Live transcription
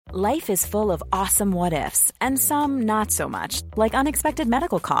Life is full of awesome what-ifs, and some not so much, like unexpected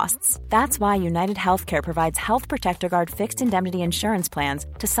medical costs. That's why United Healthcare provides Health Protector Guard fixed indemnity insurance plans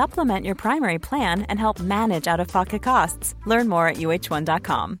to supplement your primary plan and help manage out-of-pocket costs. Learn more at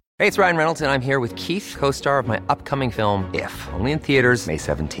uh1.com. Hey, it's Ryan Reynolds, and I'm here with Keith, co-star of my upcoming film, If, only in theaters May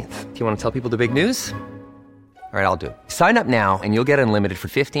 17th. Do you want to tell people the big news? All right, I'll do it. Sign up now and you'll get unlimited for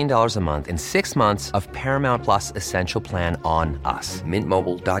 $15 a month and 6 months of Paramount Plus Essential Plan on us.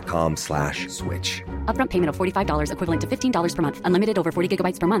 MintMobile.com/switch. Upfront payment of $45 equivalent to $15 per month. Unlimited over 40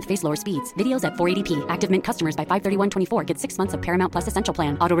 gigabytes per month. Face lower speeds. Videos at 480p. Active Mint customers by 531.24 get 6 months of Paramount Plus Essential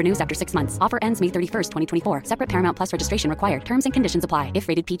Plan. Auto renews after 6 months. Offer ends May 31st, 2024. Separate Paramount Plus registration required. Terms and conditions apply if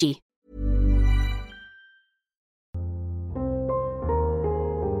rated PG.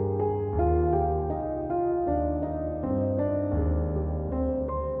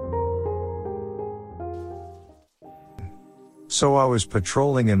 So I was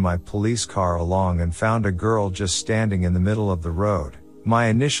patrolling in my police car along and found a girl just standing in the middle of the road. My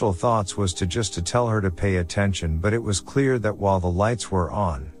initial thoughts was to tell her to pay attention, but it was clear that while the lights were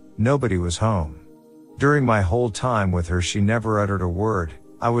on, nobody was home. During my whole time with her, she never uttered a word.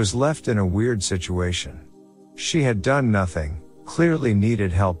 I was left in a weird situation. She had done nothing, clearly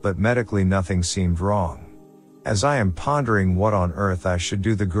needed help, but medically nothing seemed wrong. As I am pondering what on earth I should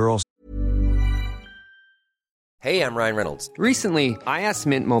do, the girl. Hey, I'm Ryan Reynolds. Recently, I asked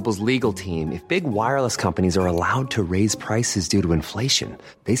Mint Mobile's legal team if big wireless companies are allowed to raise prices due to inflation.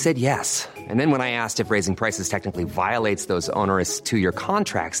 They said yes. And then when I asked if raising prices technically violates those onerous 2-year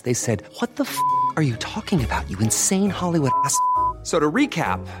contracts, they said, "What the f*** are you talking about, you insane Hollywood ass?" So to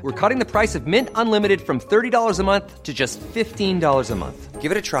recap, we're cutting the price of Mint Unlimited from $30 a month to just $15 a month.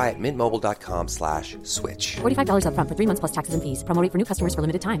 Give it a try at mintmobile.com/switch. $45 upfront for 3 months plus taxes and fees. Promo rate for new customers for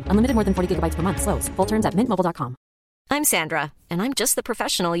limited time. Unlimited more than 40 gigabytes per month. Slows full terms at mintmobile.com. I'm Sandra, and I'm just the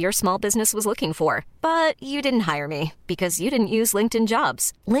professional your small business was looking for. But you didn't hire me because you didn't use LinkedIn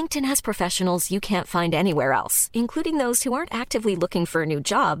Jobs. LinkedIn has professionals you can't find anywhere else, including those who aren't actively looking for a new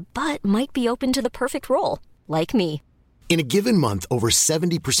job, but might be open to the perfect role, like me. In a given month, over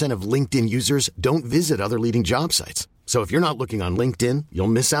 70% of LinkedIn users don't visit other leading job sites. So if you're not looking on LinkedIn, you'll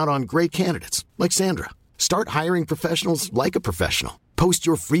miss out on great candidates like Sandra. Start hiring professionals like a professional. Post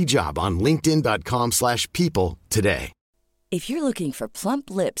your free job on linkedin.com/people today. If you're looking for plump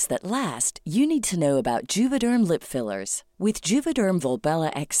lips that last, you need to know about Juvederm lip fillers. With Juvederm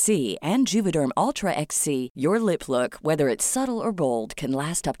Volbella XC and Juvederm Ultra XC, your lip look, whether it's subtle or bold, can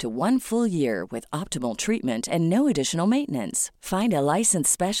last up to 1 full year with optimal treatment and no additional maintenance. Find a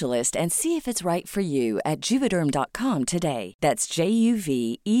licensed specialist and see if it's right for you at Juvederm.com today. That's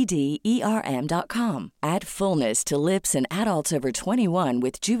JUVEDERM.com. Add fullness to lips in adults over 21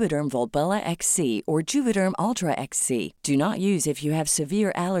 with Juvederm Volbella XC or Juvederm Ultra XC. Do not use if you have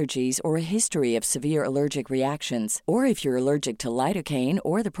severe allergies or a history of severe allergic reactions, or if you're allergic to lidocaine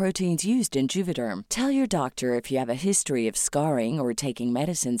or the proteins used in Juvederm. Tell your doctor if you have a history of scarring or taking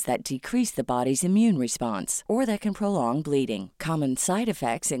medicines that decrease the body's immune response or that can prolong bleeding. Common side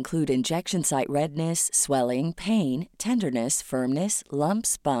effects include injection site redness, swelling, pain, tenderness, firmness,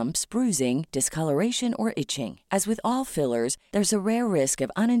 lumps, bumps, bruising, discoloration, or itching. As with all fillers, there's a rare risk of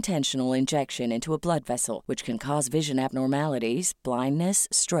unintentional injection into a blood vessel, which can cause vision abnormalities, blindness,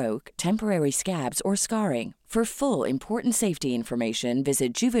 stroke, temporary scabs, or scarring. For full, important safety information,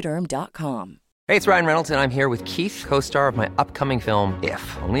 visit Juvederm.com. Hey, it's Ryan Reynolds, and I'm here with Keith, co-star of my upcoming film,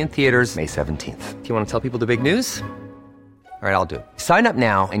 If, only in theaters May 17th. Do you want to tell people the big news? All right, I'll do it. Sign up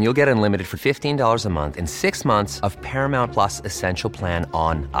now and you'll get unlimited for $15 a month and 6 months of Paramount Plus Essential Plan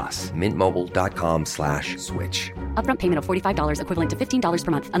on us. MintMobile.com/switch. Upfront payment of $45 equivalent to $15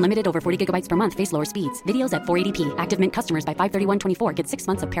 per month. Unlimited over 40 gigabytes per month. Face lower speeds. Videos at 480p. Active Mint customers by 531.24 get 6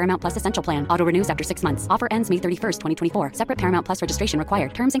 months of Paramount Plus Essential Plan. Auto renews after 6 months. Offer ends May 31st, 2024. Separate Paramount Plus registration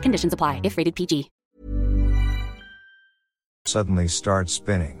required. Terms and conditions apply if rated PG. Suddenly starts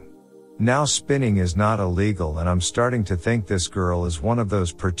spinning. Now spinning is not illegal, and I'm starting to think this girl is one of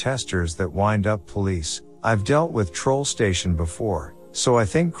those protesters that wind up police. I've dealt with Troll Station before, so I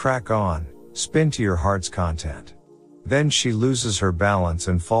think crack on, spin to your heart's content. Then she loses her balance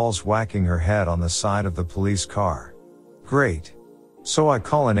and falls, whacking her head on the side of the police car. Great. So I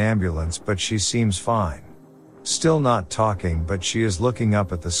call an ambulance, but she seems fine. Still not talking, but she is looking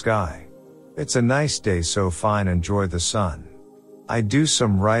up at the sky. It's a nice day, so fine, enjoy the sun. I do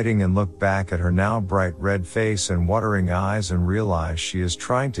some writing and look back at her now bright red face and watering eyes and realize she is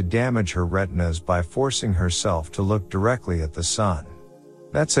trying to damage her retinas by forcing herself to look directly at the sun.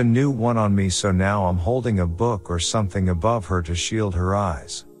 That's a new one on me, so now I'm holding a book or something above her to shield her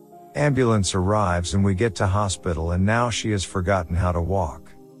eyes. Ambulance arrives and we get to hospital, and now she has forgotten how to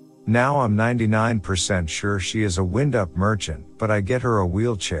walk. Now I'm 99% sure she is a wind-up merchant, but I get her a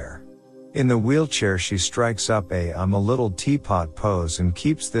wheelchair. In the wheelchair she strikes up I'm a little teapot pose and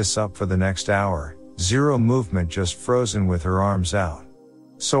keeps this up for the next hour, zero movement, just frozen with her arms out.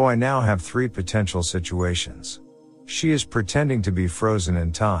 So I now have 3 potential situations. She is pretending to be frozen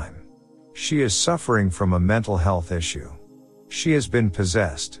in time. She is suffering from a mental health issue. She has been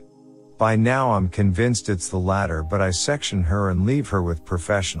possessed. By now I'm convinced it's the latter, but I section her and leave her with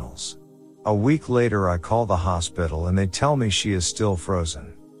professionals. A week later I call the hospital and they tell me she is still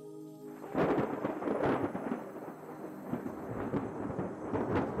frozen.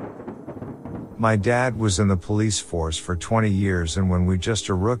 My dad was in the police force for 20 years, and when we just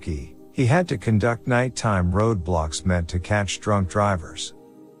a rookie, he had to conduct nighttime roadblocks meant to catch drunk drivers.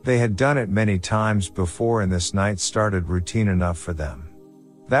 They had done it many times before and this night started routine enough for them.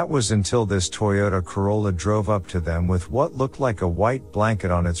 That was until this Toyota Corolla drove up to them with what looked like a white blanket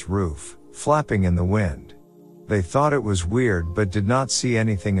on its roof, flapping in the wind. They thought it was weird but did not see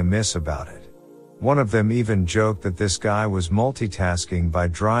anything amiss about it. One of them even joked that this guy was multitasking by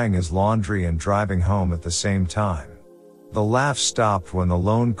drying his laundry and driving home at the same time. The laugh stopped when the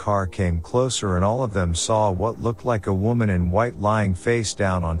lone car came closer and all of them saw what looked like a woman in white lying face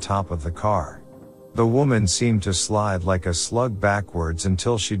down on top of the car. The woman seemed to slide like a slug backwards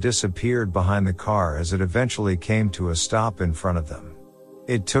until she disappeared behind the car as it eventually came to a stop in front of them.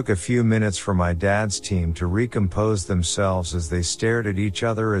 It took a few minutes for my dad's team to recompose themselves as they stared at each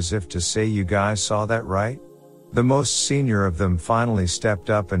other as if to say, "You guys saw that, right?" The most senior of them finally stepped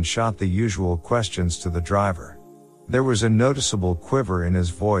up and shot the usual questions to the driver. There was a noticeable quiver in his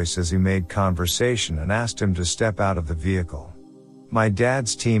voice as he made conversation and asked him to step out of the vehicle. My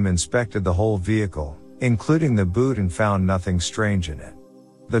dad's team inspected the whole vehicle, including the boot, and found nothing strange in it.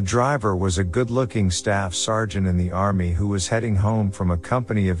 The driver was a good-looking staff sergeant in the Army who was heading home from a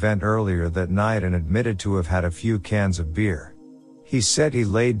company event earlier that night and admitted to have had a few cans of beer. He said he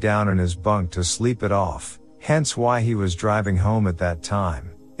laid down in his bunk to sleep it off, hence why he was driving home at that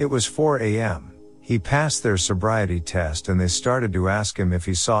time. It was 4 a.m. He passed their sobriety test and they started to ask him if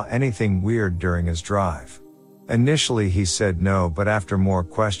he saw anything weird during his drive. Initially he said no, but after more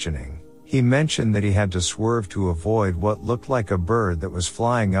questioning, he mentioned that he had to swerve to avoid what looked like a bird that was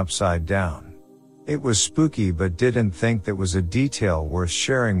flying upside down. It was spooky but didn't think that was a detail worth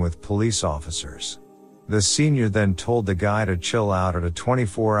sharing with police officers. The senior then told the guy to chill out at a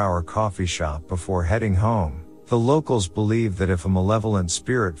 24-hour coffee shop before heading home. The locals believe that if a malevolent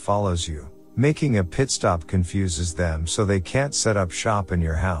spirit follows you, making a pit stop confuses them so they can't set up shop in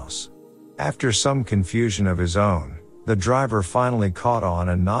your house. After some confusion of his own, the driver finally caught on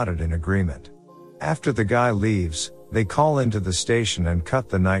and nodded in agreement. After the guy leaves, they call into the station and cut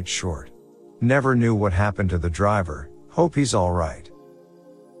the night short. Never knew what happened to the driver, hope he's alright.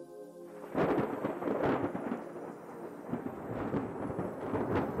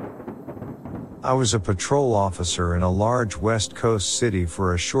 I was a patrol officer in a large West Coast city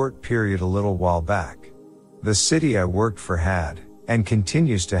for a short period a little while back. The city I worked for had, and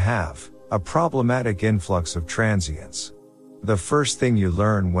continues to have, a problematic influx of transients. The first thing you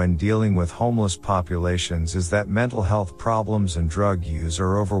learn when dealing with homeless populations is that mental health problems and drug use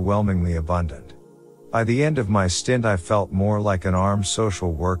are overwhelmingly abundant. By the end of my stint I felt more like an armed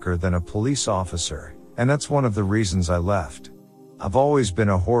social worker than a police officer, and that's one of the reasons I left. I've always been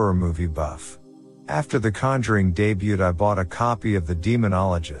a horror movie buff. After The Conjuring debuted I bought a copy of The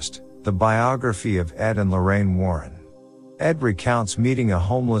Demonologist, the biography of Ed and Lorraine Warren. Ed recounts meeting a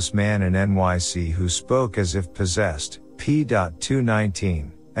homeless man in NYC who spoke as if possessed,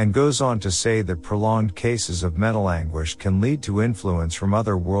 p.219, and goes on to say that prolonged cases of mental anguish can lead to influence from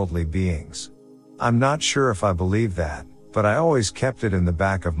otherworldly beings. I'm not sure if I believe that, but I always kept it in the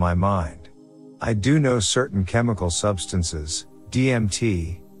back of my mind. I do know certain chemical substances,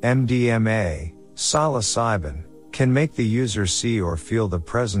 DMT, MDMA, psilocybin, can make the user see or feel the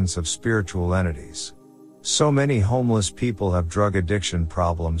presence of spiritual entities. So many homeless people have drug addiction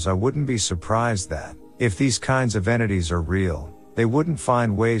problems. I wouldn't be surprised that, if these kinds of entities are real, they wouldn't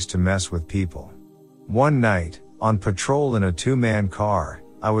find ways to mess with people. One night, on patrol in a 2-man car,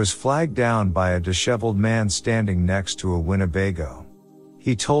 I was flagged down by a disheveled man standing next to a Winnebago.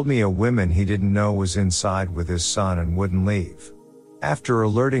 He told me a woman he didn't know was inside with his son and wouldn't leave. After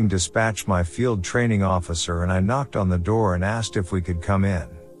alerting dispatch, my field training officer, and I knocked on the door and asked if we could come in.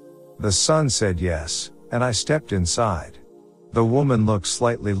 The son said yes, and I stepped inside. The woman looked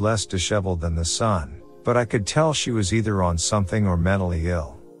slightly less disheveled than the son, but I could tell she was either on something or mentally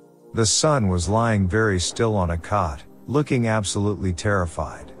ill. The son was lying very still on a cot, looking absolutely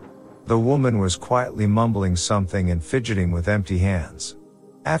terrified. The woman was quietly mumbling something and fidgeting with empty hands.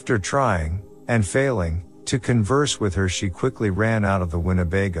 After trying, and failing, to converse with her, she quickly ran out of the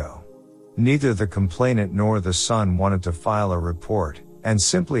Winnebago. Neither the complainant nor the son wanted to file a report, and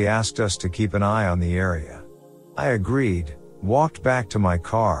simply asked us to keep an eye on the area. I agreed, walked back to my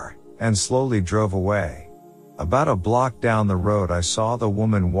car, and slowly drove away. About a block down the road I saw the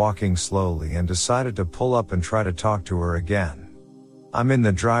woman walking slowly and decided to pull up and try to talk to her again. I'm in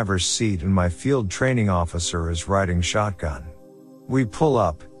the driver's seat and my field training officer is riding shotgun. We pull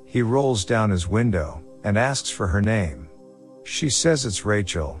up, he rolls down his window, and asks for her name. She says it's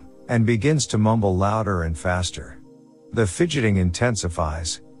Rachel, and begins to mumble louder and faster. The fidgeting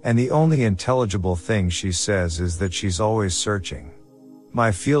intensifies, and the only intelligible thing she says is that she's always searching.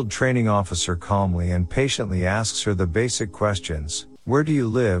 My field training officer calmly and patiently asks her the basic questions: where do you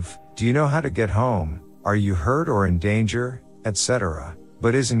live, do you know how to get home, are you hurt or in danger, etc.,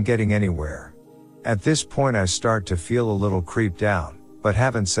 but isn't getting anywhere. At this point I start to feel a little creeped out, but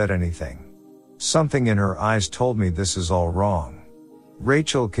haven't said anything. Something in her eyes told me this is all wrong.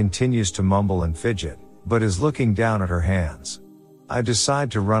 Rachel continues to mumble and fidget, but is looking down at her hands. I decide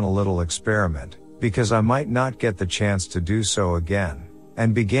to run a little experiment, because I might not get the chance to do so again,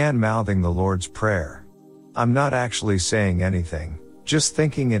 and began mouthing the Lord's Prayer. I'm not actually saying anything, just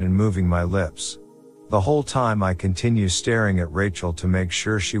thinking it and moving my lips. The whole time I continue staring at Rachel to make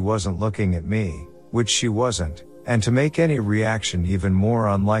sure she wasn't looking at me, which she wasn't, and to make any reaction even more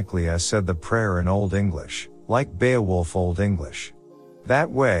unlikely I said the prayer in Old English, like Beowulf Old English. That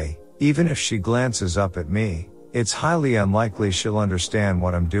way, even if she glances up at me, it's highly unlikely she'll understand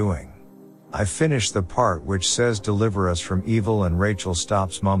what I'm doing. I finish the part which says deliver us from evil and Rachel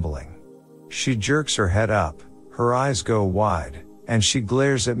stops mumbling. She jerks her head up, her eyes go wide, and she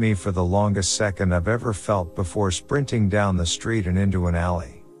glares at me for the longest second I've ever felt before sprinting down the street and into an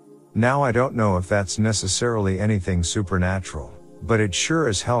alley. Now I don't know if that's necessarily anything supernatural, but it sure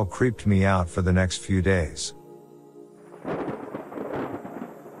as hell creeped me out for the next few days.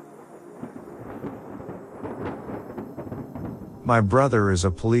 My brother is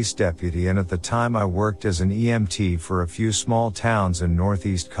a police deputy and at the time I worked as an EMT for a few small towns in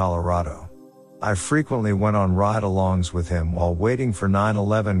northeast Colorado. I frequently went on ride-alongs with him while waiting for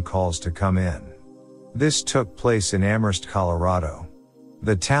 911 calls to come in. This took place in Amherst, Colorado.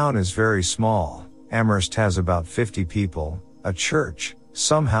 The town is very small. Amherst has about 50 people, a church,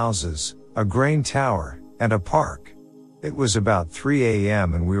 some houses, a grain tower, and a park. It was about 3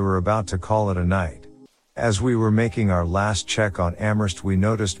 a.m. and we were about to call it a night. As we were making our last check on Amherst, we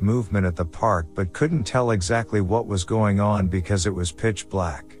noticed movement at the park but couldn't tell exactly what was going on because it was pitch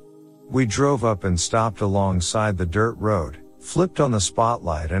black. We drove up and stopped alongside the dirt road, flipped on the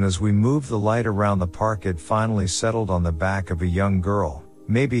spotlight, and as we moved the light around the park it finally settled on the back of a young girl,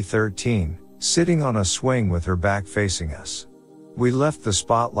 maybe 13, sitting on a swing with her back facing us. We left the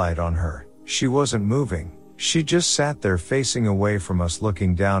spotlight on her. She wasn't moving, she just sat there facing away from us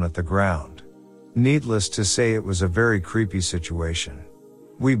looking down at the ground. Needless to say, it was a very creepy situation.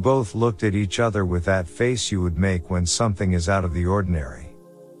 We both looked at each other with that face you would make when something is out of the ordinary.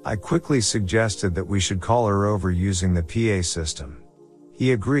 I quickly suggested that we should call her over using the PA system.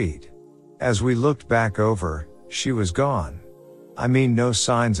 He agreed. As we looked back over, she was gone. I mean, no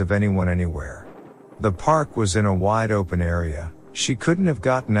signs of anyone anywhere. The park was in a wide open area. She couldn't have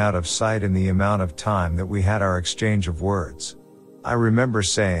gotten out of sight in the amount of time that we had our exchange of words. I remember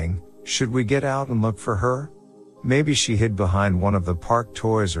saying, should we get out and look for her? Maybe she hid behind one of the park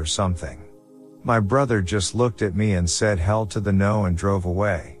toys or something. My brother just looked at me and said hell to the no and drove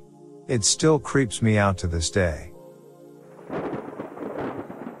away. It still creeps me out to this day.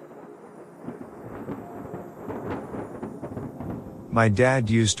 My dad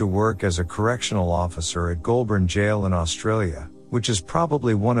used to work as a correctional officer at Goulburn Jail in Australia, which is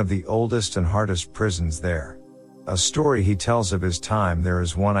probably one of the oldest and hardest prisons there. A story he tells of his time there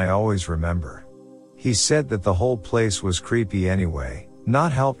is one I always remember. He said that the whole place was creepy anyway,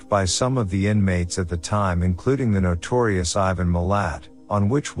 not helped by some of the inmates at the time, including the notorious Ivan Milat, on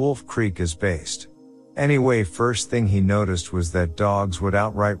which Wolf Creek is based. Anyway, first thing he noticed was that dogs would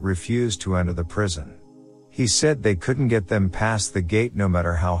outright refuse to enter the prison. He said they couldn't get them past the gate no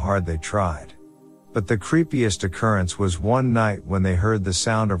matter how hard they tried. But the creepiest occurrence was one night when they heard the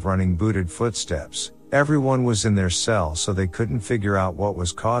sound of running booted footsteps. Everyone was in their cell so they couldn't figure out what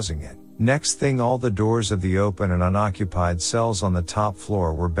was causing it. Next thing, all the doors of the open and unoccupied cells on the top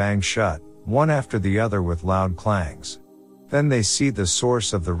floor were banged shut, one after the other with loud clangs. Then they see the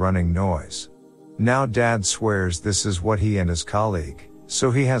source of the running noise. Now Dad swears this is what he and his colleague,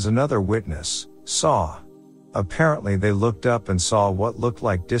 so he has another witness, saw. Apparently they looked up and saw what looked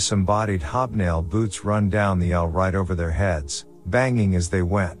like disembodied hobnail boots run down the aisle right over their heads, banging as they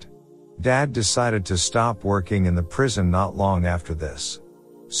went. Dad decided to stop working in the prison not long after this.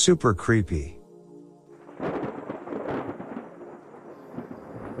 Super creepy.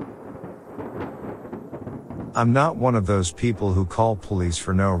 I'm not one of those people who call police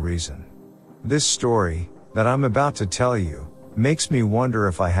for no reason. This story, that I'm about to tell you, makes me wonder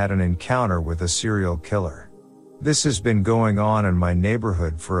if I had an encounter with a serial killer. This has been going on in my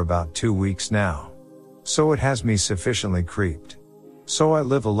neighborhood for about 2 weeks now. So it has me sufficiently creeped. So I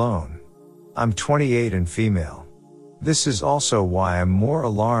live alone. I'm 28 and female. This is also why I'm more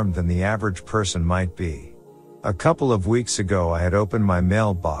alarmed than the average person might be. A couple of weeks ago I had opened my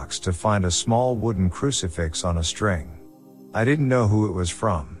mailbox to find a small wooden crucifix on a string. I didn't know who it was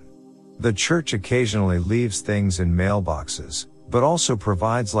from. The church occasionally leaves things in mailboxes, but also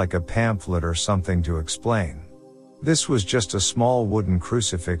provides like a pamphlet or something to explain. This was just a small wooden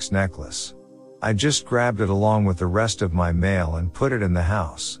crucifix necklace. I just grabbed it along with the rest of my mail and put it in the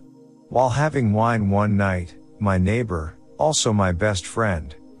house. While having wine one night, my neighbor, also my best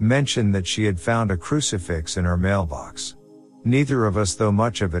friend, mentioned that she had found a crucifix in her mailbox. Neither of us thought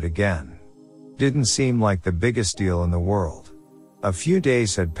much of it again. Didn't seem like the biggest deal in the world. A few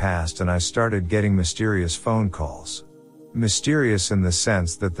days had passed and I started getting mysterious phone calls. Mysterious in the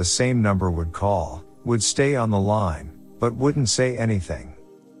sense that the same number would call, would stay on the line, but wouldn't say anything.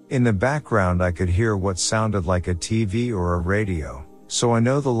 In the background I could hear what sounded like a TV or a radio, so I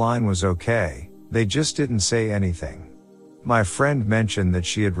know the line was okay, they just didn't say anything. My friend mentioned that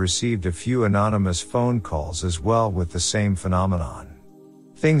she had received a few anonymous phone calls as well with the same phenomenon.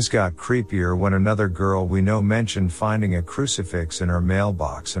 Things got creepier when another girl we know mentioned finding a crucifix in her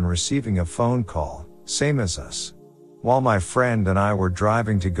mailbox and receiving a phone call, same as us. While my friend and I were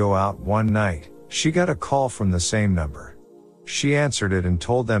driving to go out one night, she got a call from the same number. She answered it and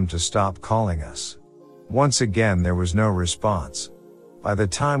told them to stop calling us. Once again there was no response. By the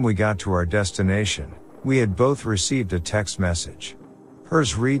time we got to our destination, we had both received a text message.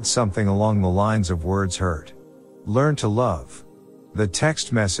 Hers read something along the lines of words hurt. Learn to love. The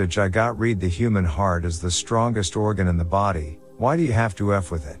text message I got read: the human heart is the strongest organ in the body, why do you have to F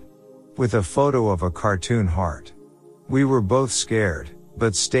with it? With a photo of a cartoon heart. We were both scared,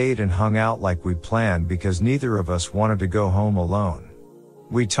 but stayed and hung out like we planned because neither of us wanted to go home alone.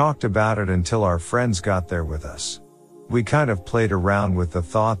 We talked about it until our friends got there with us. We kind of played around with the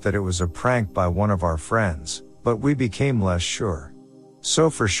thought that it was a prank by one of our friends, but we became less sure. So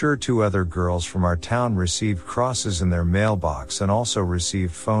for sure 2 other girls from our town received crosses in their mailbox and also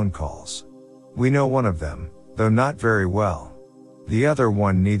received phone calls. We know one of them, though not very well. The other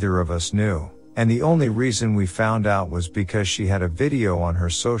one neither of us knew, and the only reason we found out was because she had a video on her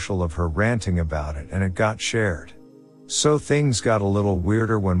social of her ranting about it and it got shared. So things got a little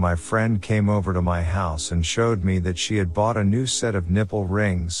weirder when my friend came over to my house and showed me that she had bought a new set of nipple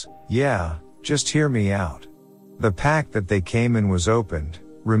rings. Yeah, just hear me out. The pack that they came in was opened,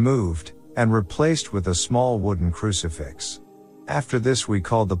 removed, and replaced with a small wooden crucifix. After this we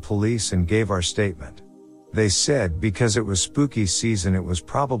called the police and gave our statement. They said because it was spooky season it was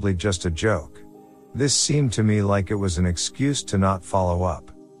probably just a joke. This seemed to me like it was an excuse to not follow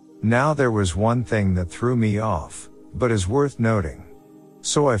up. Now there was one thing that threw me off, but is worth noting.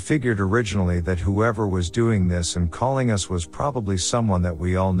 So I figured originally that whoever was doing this and calling us was probably someone that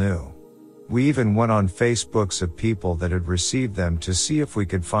we all knew. We even went on Facebooks of people that had received them to see if we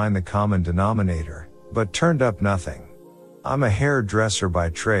could find the common denominator, but turned up nothing. I'm a hairdresser by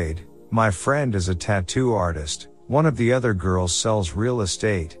trade, my friend is a tattoo artist, one of the other girls sells real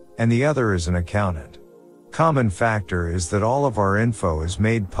estate, and the other is an accountant. Common factor is that all of our info is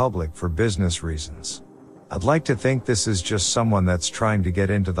made public for business reasons. I'd like to think this is just someone that's trying to get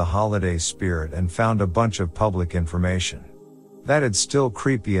into the holiday spirit and found a bunch of public information. That'd still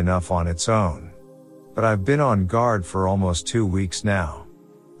creepy enough on its own. But I've been on guard for almost 2 weeks now.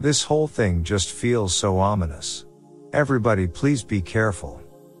 This whole thing just feels so ominous. Everybody please be careful.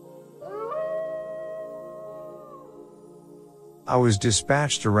 I was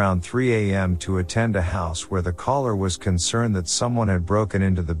dispatched around 3 a.m. to attend a house where the caller was concerned that someone had broken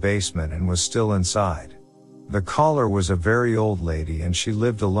into the basement and was still inside. The caller was a very old lady and she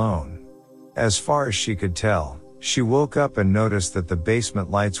lived alone. As far as she could tell, she woke up and noticed that the basement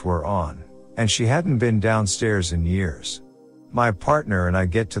lights were on, and she hadn't been downstairs in years. My partner and I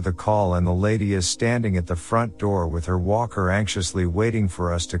get to the call and the lady is standing at the front door with her walker anxiously waiting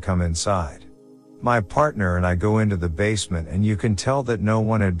for us to come inside. My partner and I go into the basement and you can tell that no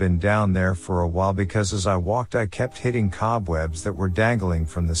one had been down there for a while because as I walked I kept hitting cobwebs that were dangling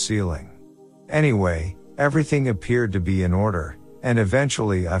from the ceiling. Anyway, everything appeared to be in order, and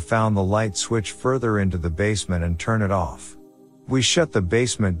eventually I found the light switch further into the basement and turn it off. We shut the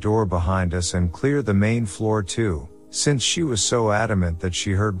basement door behind us and cleared the main floor too, since she was so adamant that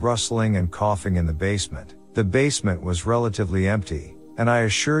she heard rustling and coughing in the basement. The basement was relatively empty, and I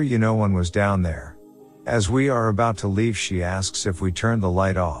assure you no one was down there. As we are about to leave, she asks if we turned the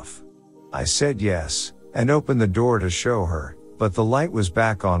light off. I said yes, and opened the door to show her, but the light was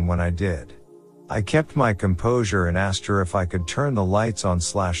back on when I did. I kept my composure and asked her if I could turn the lights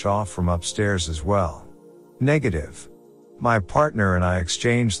on/off from upstairs as well. Negative. My partner and I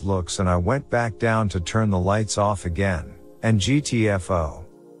exchanged looks and I went back down to turn the lights off again, and GTFO.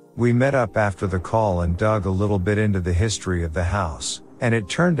 We met up after the call and dug a little bit into the history of the house, and it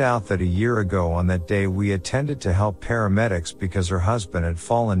turned out that a year ago on that day we attended to help paramedics because her husband had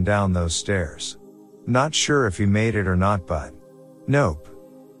fallen down those stairs. Not sure if he made it or not, but nope.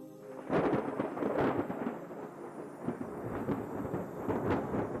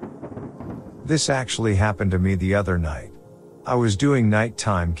 This actually happened to me the other night. I was doing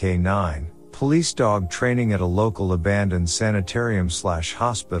nighttime K9, police dog training at a local abandoned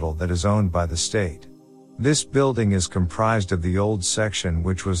sanitarium/hospital that is owned by the state. This building is comprised of the old section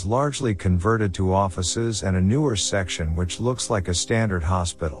which was largely converted to offices and a newer section which looks like a standard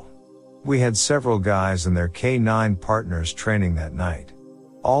hospital. We had several guys and their K9 partners training that night.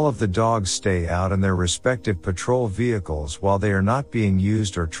 All of the dogs stay out in their respective patrol vehicles while they are not being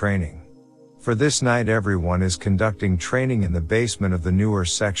used or training. For this night everyone is conducting training in the basement of the newer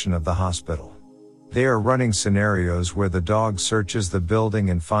section of the hospital. They are running scenarios where the dog searches the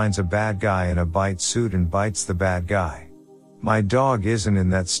building and finds a bad guy in a bite suit and bites the bad guy. My dog isn't in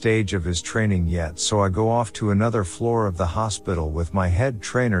that stage of his training yet, so I go off to another floor of the hospital with my head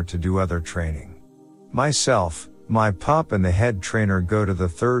trainer to do other training. Myself, my pup and the head trainer go to the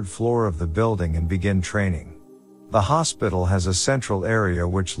third floor of the building and begin training. The hospital has a central area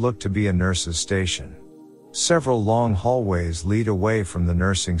which looked to be a nurse's station. Several long hallways lead away from the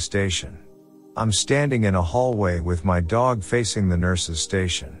nursing station. I'm standing in a hallway with my dog facing the nurse's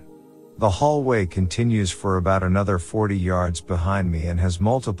station. The hallway continues for about another 40 yards behind me and has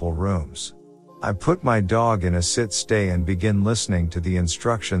multiple rooms. I put my dog in a sit-stay and begin listening to the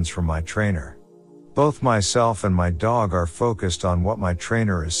instructions from my trainer. Both myself and my dog are focused on what my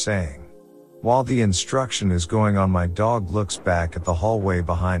trainer is saying. While the instruction is going on, my dog looks back at the hallway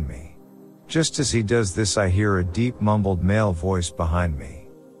behind me. Just as he does this, I hear a deep mumbled male voice behind me.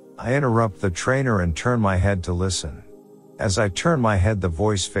 I interrupt the trainer and turn my head to listen. As I turn my head, the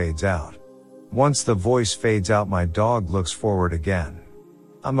voice fades out. Once the voice fades out, my dog looks forward again.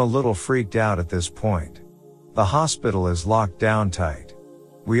 I'm a little freaked out at this point. The hospital is locked down tight.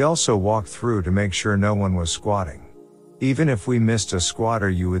 We also walked through to make sure no one was squatting. Even if we missed a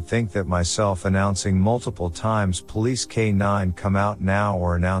squatter, you would think that myself announcing multiple times "Police K9 come out now"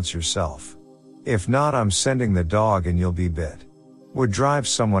 or "Announce yourself. If not, I'm sending the dog and you'll be bit" would drive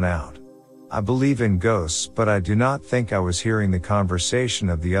someone out. I believe in ghosts, but I do not think I was hearing the conversation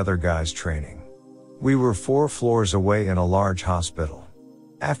of the other guys training. We were 4 floors away in a large hospital.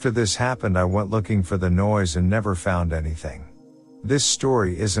 After this happened, I went looking for the noise and never found anything. This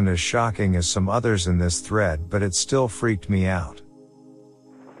story isn't as shocking as some others in this thread, but it still freaked me out.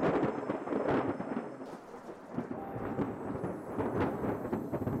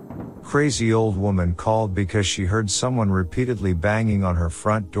 Crazy old woman called because she heard someone repeatedly banging on her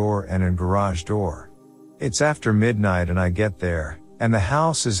front door and in garage door. It's after midnight and I get there, and the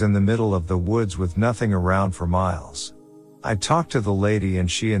house is in the middle of the woods with nothing around for miles. I talk to the lady and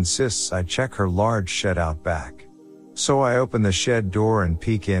she insists I check her large shed out back. So I open the shed door and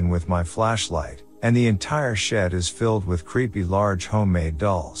peek in with my flashlight, and the entire shed is filled with creepy large homemade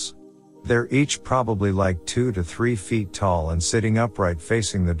dolls. They're each probably like 2 to 3 feet tall and sitting upright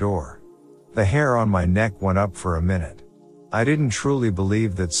facing the door. The hair on my neck went up for a minute. I didn't truly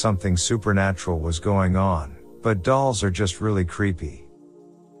believe that something supernatural was going on, but dolls are just really creepy.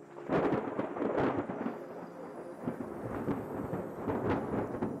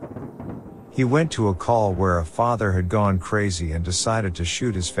 He went to a call where a father had gone crazy and decided to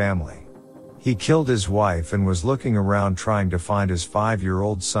shoot his family. He killed his wife and was looking around trying to find his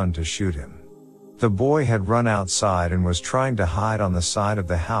 5-year-old son to shoot him. The boy had run outside and was trying to hide on the side of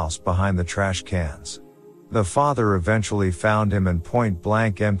the house behind the trash cans. The father eventually found him and point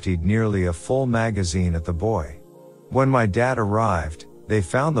blank emptied nearly a full magazine at the boy. When my dad arrived, they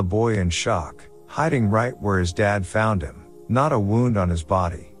found the boy in shock, hiding right where his dad found him, not a wound on his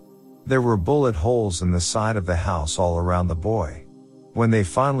body. There were bullet holes in the side of the house all around the boy. When they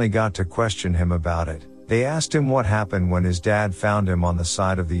finally got to question him about it, they asked him what happened when his dad found him on the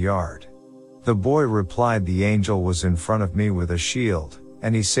side of the yard. The boy replied, "The angel was in front of me with a shield,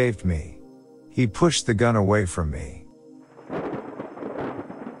 and he saved me. He pushed the gun away from me."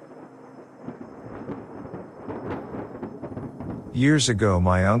 Years ago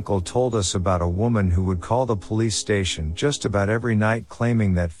my uncle told us about a woman who would call the police station just about every night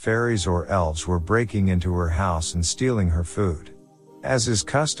claiming that fairies or elves were breaking into her house and stealing her food. As is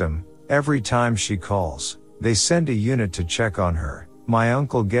custom, every time she calls, they send a unit to check on her. My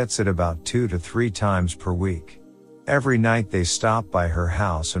uncle gets it about 2 to 3 times per week. Every night they stop by her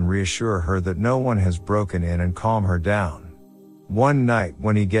house and reassure her that no one has broken in and calm her down. One night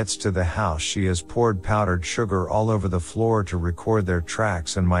when he gets to the house, she has poured powdered sugar all over the floor to record their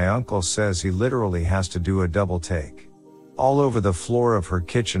tracks, and my uncle says he literally has to do a double take. All over the floor of her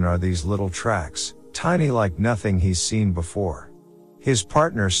kitchen are these little tracks, tiny like nothing he's seen before. His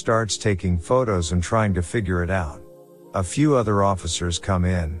partner starts taking photos and trying to figure it out. A few other officers come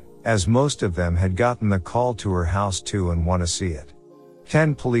in, as most of them had gotten the call to her house too and want to see it.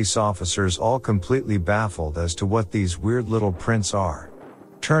 10 police officers, all completely baffled as to what these weird little prints are.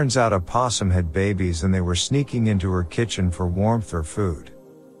 Turns out a possum had babies and they were sneaking into her kitchen for warmth or food.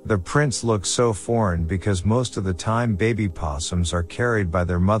 The prints look so foreign because most of the time baby possums are carried by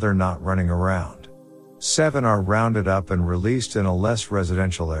their mother, not running around. 7 are rounded up and released in a less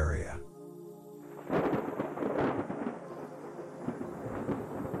residential area.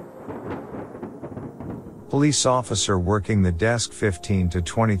 Police officer working the desk 15 to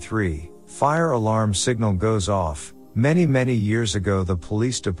 23, fire alarm signal goes off. Many years ago the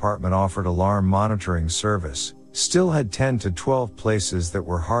police department offered alarm monitoring service, still had 10 to 12 places that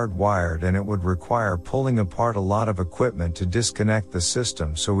were hardwired, and it would require pulling apart a lot of equipment to disconnect the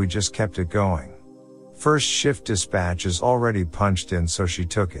system, so we just kept it going. First shift dispatch is already punched in, so she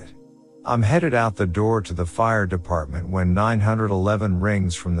took it. I'm headed out the door to the fire department when 911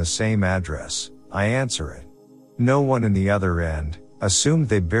 rings from the same address. I answer it. No one in the other end, assumed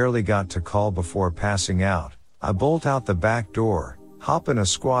they barely got to call before passing out. I bolt out the back door, hop in a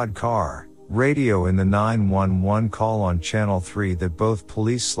squad car, radio in the 911 call on channel 3 that both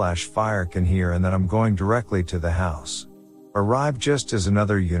police/fire can hear, and that I'm going directly to the house. Arrive just as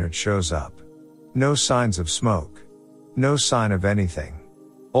another unit shows up. No signs of smoke. No sign of anything.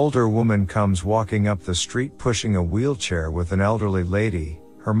 Older woman comes walking up the street pushing a wheelchair with an elderly lady,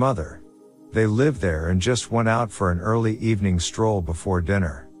 her mother. They live there and just went out for an early evening stroll before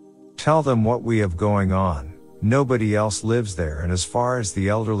dinner. Tell them what we have going on. Nobody else lives there, and as far as the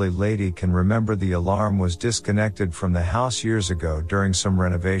elderly lady can remember, the alarm was disconnected from the house years ago during some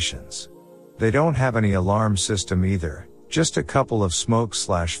renovations. They don't have any alarm system either, just a couple of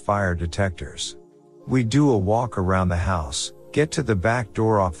smoke/fire detectors. We do a walk around the house, get to the back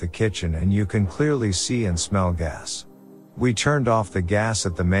door off the kitchen, and you can clearly see and smell gas. We turned off the gas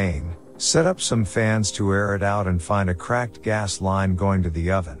at the main, set up some fans to air it out, and find a cracked gas line going to the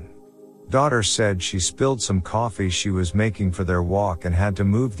oven. Daughter said she spilled some coffee she was making for their walk and had to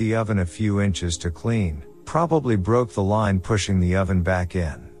move the oven a few inches to clean, probably broke the line pushing the oven back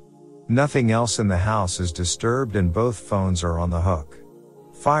in. Nothing else in the house is disturbed and both phones are on the hook.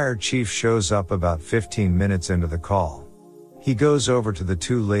 Fire chief shows up about 15 minutes into the call. He goes over to the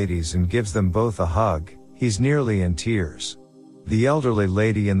 2 ladies and gives them both a hug. He's nearly in tears. The elderly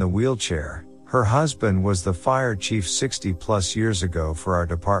lady in the wheelchair, her husband was the fire chief 60+ years ago for our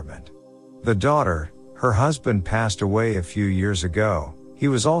department. The daughter, her husband passed away a few years ago. He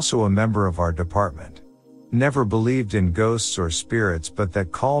was also a member of our department. Never believed in ghosts or spirits, but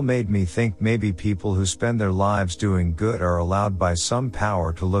that call made me think maybe people who spend their lives doing good are allowed by some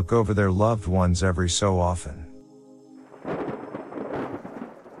power to look over their loved ones every so often.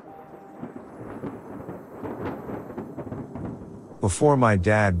 Before my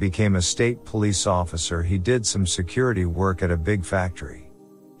dad became a state police officer, he did some security work at a big factory.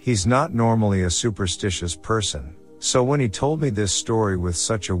 He's not normally a superstitious person, so when he told me this story with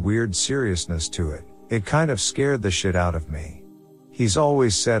such a weird seriousness to it, it kind of scared the shit out of me. He's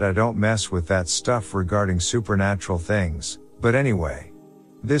always said I don't mess with that stuff regarding supernatural things, but anyway.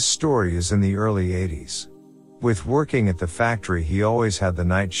 This story is in the early 80s. With working at the factory, he always had the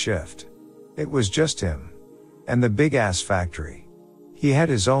night shift. It was just him. And the big ass factory. He had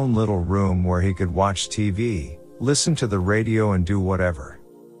his own little room where he could watch TV, listen to the radio and do whatever.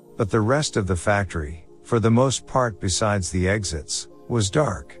 But the rest of the factory, for the most part besides the exits, was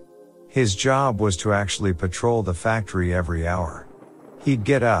dark. His job was to actually patrol the factory every hour. He'd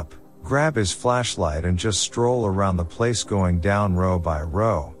get up, grab his flashlight and just stroll around the place going down row by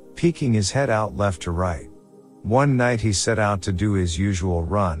row, peeking his head out left to right. One night he set out to do his usual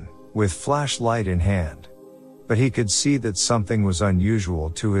run, with flashlight in hand. But he could see that something was unusual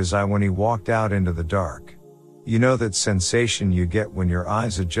to his eye when he walked out into the dark. You know that sensation you get when your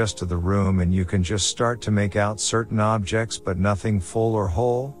eyes adjust to the room and you can just start to make out certain objects but nothing full or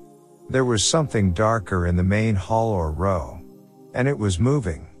whole? There was something darker in the main hall or row. And it was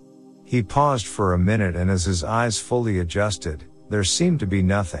moving. He paused for a minute, and as his eyes fully adjusted, there seemed to be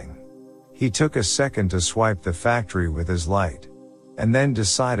nothing. He took a second to swipe the factory with his light, and then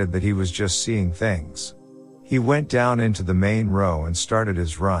decided that he was just seeing things. He went down into the main row and started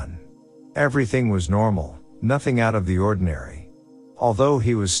his run. Everything was normal, nothing out of the ordinary. Although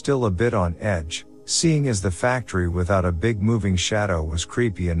he was still a bit on edge, seeing as the factory without a big moving shadow was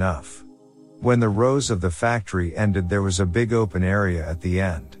creepy enough. When the rows of the factory ended, there was a big open area at the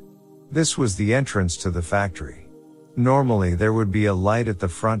end. This was the entrance to the factory. Normally there would be a light at the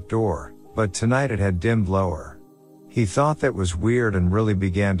front door, but tonight it had dimmed lower. He thought that was weird and really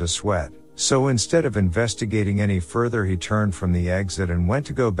began to sweat, so instead of investigating any further, he turned from the exit and went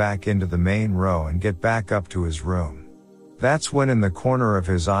to go back into the main row and get back up to his room. That's when in the corner of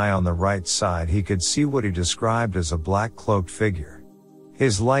his eye on the right side he could see what he described as a black cloaked figure.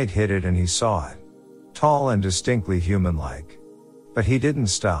 His light hit it and he saw it. Tall and distinctly human-like. But he didn't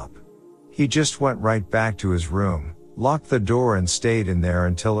stop. He just went right back to his room, locked the door and stayed in there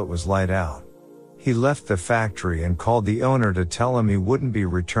until it was light out. He left the factory and called the owner to tell him he wouldn't be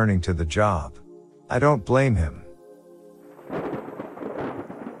returning to the job. I don't blame him.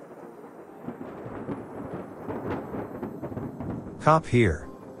 Cop here.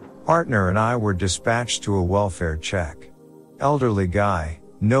 Partner and I were dispatched to a welfare check. Elderly guy,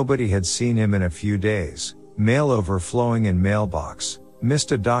 nobody had seen him in a few days, mail overflowing in mailbox,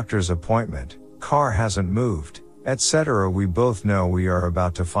 missed a doctor's appointment, car hasn't moved, etc. We both know we are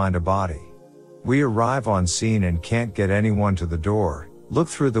about to find a body. We arrive on scene and can't get anyone to the door, look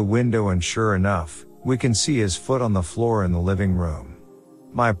through the window and sure enough, we can see his foot on the floor in the living room.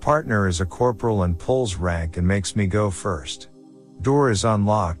 My partner is a corporal and pulls rank and makes me go first. Door is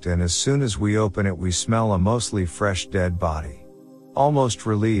unlocked and as soon as we open it we smell a mostly fresh dead body. Almost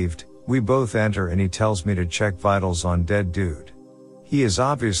relieved, we both enter and he tells me to check vitals on dead dude. He is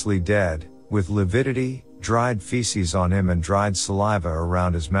obviously dead, with lividity, dried feces on him and dried saliva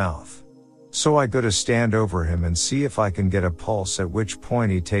around his mouth. So I go to stand over him and see if I can get a pulse, at which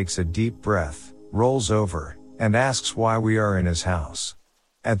point he takes a deep breath, rolls over, and asks why we are in his house.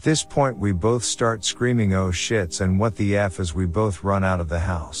 At this point we both start screaming oh shits and what the F as we both run out of the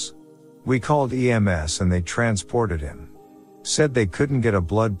house. We called EMS and they transported him. Said they couldn't get a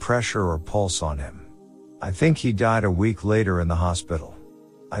blood pressure or pulse on him. I think he died a week later in the hospital.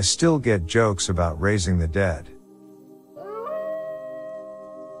 I still get jokes about raising the dead.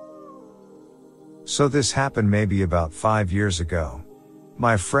 So this happened maybe about 5 years ago.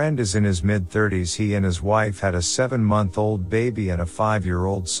 My friend is in his mid-30s. He and his wife had a 7-month-old baby and a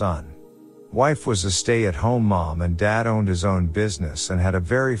 5-year-old son. Wife was a stay-at-home mom and dad owned his own business and had a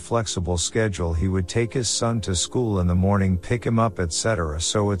very flexible schedule. He would take his son to school in the morning, pick him up, etc.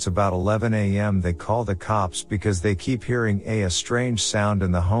 So it's about 11 a.m. They call the cops because they keep hearing a strange sound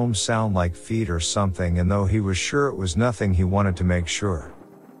in the home, sound like feet or something, and though he was sure it was nothing, he wanted to make sure.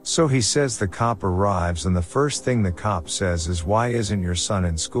 So he says the cop arrives and the first thing the cop says is, "Why isn't your son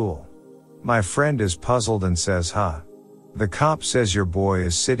in school?" My friend is puzzled and says, "Huh?" The cop says, "Your boy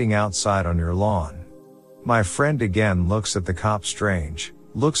is sitting outside on your lawn." My friend again looks at the cop strange,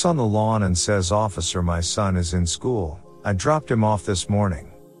 looks on the lawn and says, "Officer, my son is in school. I dropped him off this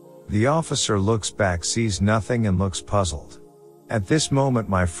morning." The officer looks back, sees nothing and looks puzzled. At this moment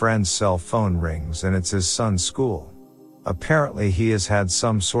my friend's cell phone rings and it's his son's school. Apparently he has had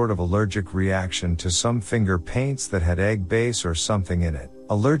some sort of allergic reaction to some finger paints that had egg base or something in it,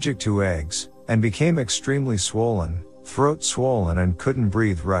 allergic to eggs, and became extremely swollen, throat swollen and couldn't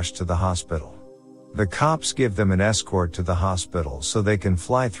breathe, rushed to the hospital. The cops give them an escort to the hospital so they can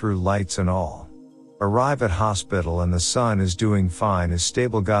fly through lights and all. Arrive at hospital and the son is doing fine, is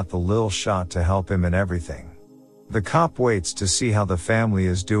stable, got the lil shot to help him and everything. The cop waits to see how the family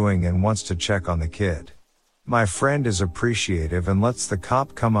is doing and wants to check on the kid. My friend is appreciative and lets the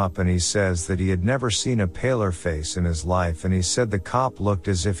cop come up, and he says that he had never seen a paler face in his life, and he said the cop looked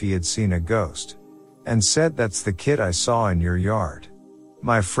as if he had seen a ghost. And said, "That's the kid I saw in your yard."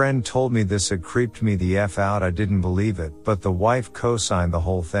 My friend told me this, it creeped me the F out. I didn't believe it, but the wife co-signed the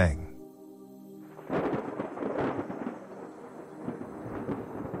whole thing.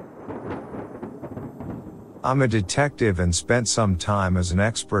 I'm a detective and spent some time as an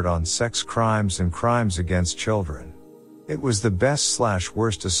expert on sex crimes and crimes against children. It was the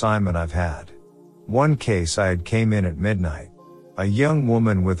best/worst assignment I've had. One case I had came in at midnight. A young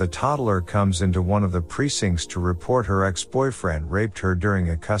woman with a toddler comes into one of the precincts to report her ex-boyfriend raped her during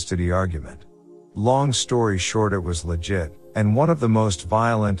a custody argument. Long story short, it was legit, and one of the most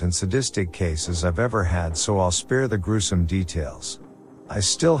violent and sadistic cases I've ever had, so I'll spare the gruesome details. I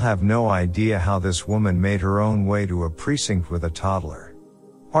still have no idea how this woman made her own way to a precinct with a toddler.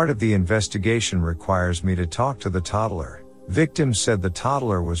 Part of the investigation requires me to talk to the toddler. Victim said the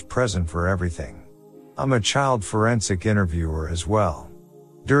toddler was present for everything. I'm a child forensic interviewer as well.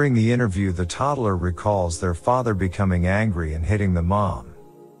 During the interview, the toddler recalls their father becoming angry and hitting the mom.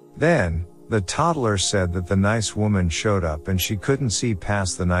 Then, the toddler said that the nice woman showed up and she couldn't see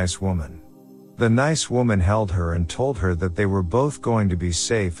past the nice woman. The nice woman held her and told her that they were both going to be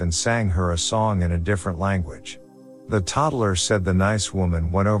safe and sang her a song in a different language. The toddler said the nice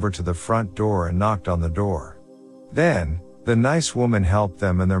woman went over to the front door and knocked on the door. Then, the nice woman helped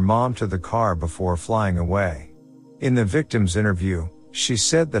them and their mom to the car before flying away. In the victim's interview, she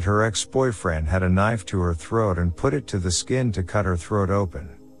said that her ex-boyfriend had a knife to her throat and put it to the skin to cut her throat open,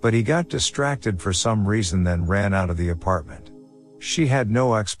 but he got distracted for some reason then ran out of the apartment. She had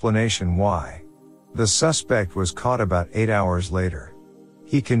no explanation why. The suspect was caught about 8 hours later.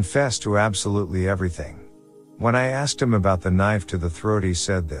 He confessed to absolutely everything. When I asked him about the knife to the throat, he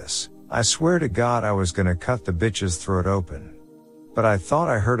said this: "I swear to God I was gonna cut the bitch's throat open. But I thought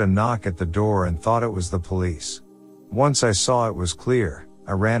I heard a knock at the door and thought it was the police. Once I saw it was clear,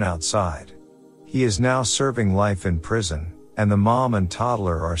 I ran outside." He is now serving life in prison, and the mom and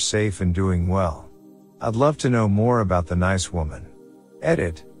toddler are safe and doing well. I'd love to know more about the nice woman.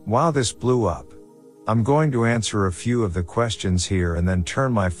 Edit: wow, this blew up. I'm going to answer a few of the questions here and then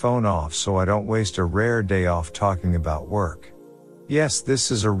turn my phone off so I don't waste a rare day off talking about work. Yes, this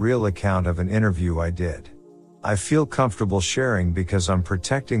is a real account of an interview I did. I feel comfortable sharing because I'm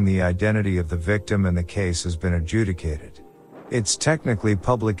protecting the identity of the victim and the case has been adjudicated. It's technically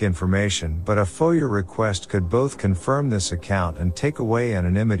public information, but a FOIA request could both confirm this account and take away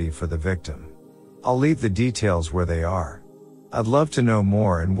anonymity for the victim. I'll leave the details where they are. I'd love to know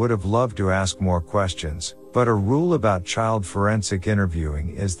more and would have loved to ask more questions, but a rule about child forensic interviewing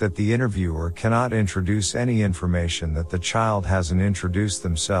is that the interviewer cannot introduce any information that the child hasn't introduced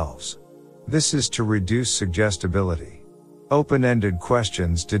themselves. This is to reduce suggestibility. Open-ended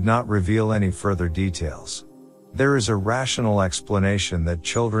questions did not reveal any further details. There is a rational explanation that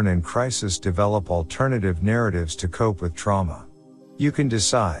children in crisis develop alternative narratives to cope with trauma. You can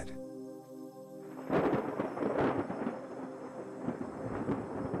decide.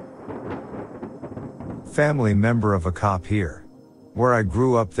 Family member of a cop here. Where I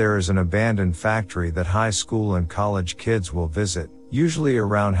grew up there is an abandoned factory that high school and college kids will visit, usually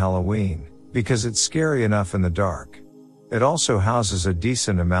around Halloween, because it's scary enough in the dark. It also houses a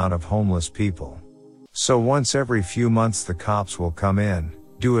decent amount of homeless people. So once every few months the cops will come in,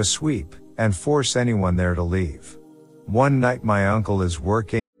 do a sweep, and force anyone there to leave. One night my uncle is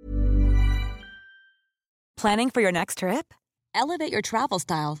working. Planning for your next trip? Elevate your travel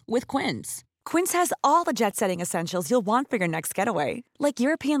style with Quince. Quince has all the jet-setting essentials you'll want for your next getaway, like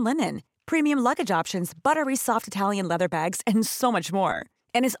European linen, premium luggage options, buttery soft Italian leather bags, and so much more.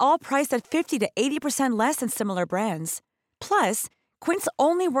 And is all priced at 50 to 80% less than similar brands. Plus, Quince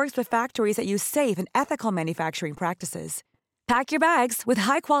only works with factories that use safe and ethical manufacturing practices. Pack your bags with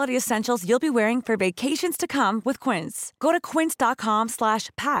high-quality essentials you'll be wearing for vacations to come with Quince. Go to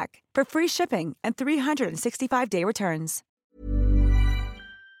quince.com/pack for free shipping and 365-day returns.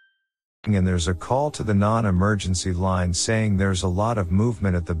 And there's a call to the non-emergency line saying there's a lot of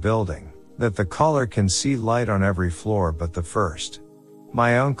movement at the building, that the caller can see light on every floor but the first.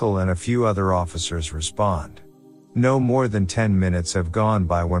 My uncle and a few other officers respond. No more than 10 minutes have gone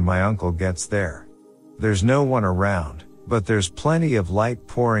by when my uncle gets there. There's no one around, but there's plenty of light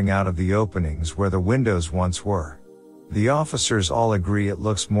pouring out of the openings where the windows once were. The officers all agree it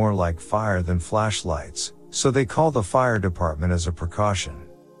looks more like fire than flashlights, so they call the fire department as a precaution.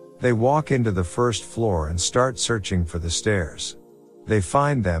 They walk into the first floor and start searching for the stairs. They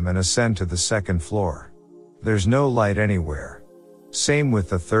find them and ascend to the second floor. There's no light anywhere. Same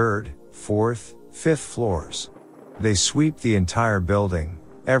with the third, fourth, fifth floors. They sweep the entire building,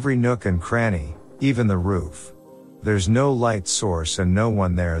 every nook and cranny, even the roof. There's no light source and no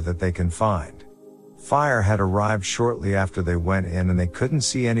one there that they can find. Fire had arrived shortly after they went in and they couldn't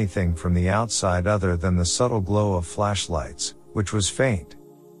see anything from the outside other than the subtle glow of flashlights, which was faint.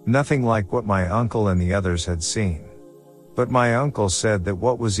 Nothing like what my uncle and the others had seen. But my uncle said that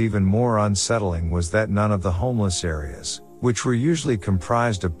what was even more unsettling was that none of the homeless areas, which were usually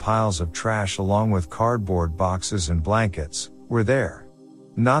comprised of piles of trash along with cardboard boxes and blankets, were there.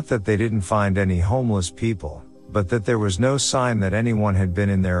 Not that they didn't find any homeless people, but that there was no sign that anyone had been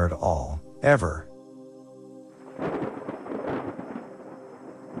in there at all, ever.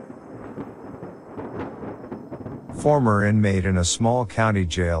 Former inmate in a small county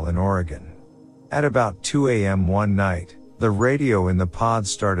jail in Oregon. At about 2 a.m. one night, The radio in the pod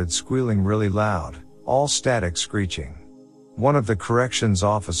started squealing really loud, all static screeching. One of the corrections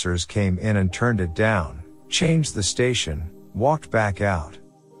officers came in and turned it down, changed the station, walked back out.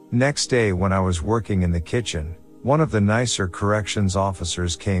 Next day when I was working in the kitchen, one of the nicer corrections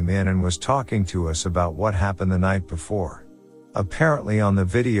officers came in and was talking to us about what happened the night before. Apparently on the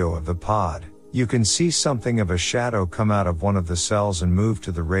video of the pod, you can see something of a shadow come out of one of the cells and move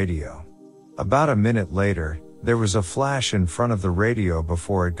to the radio. About a minute later, there was a flash in front of the radio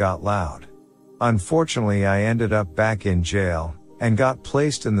before it got loud. Unfortunately, I ended up back in jail, and got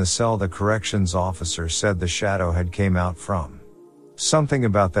placed in the cell the corrections officer said the shadow had came out from. Something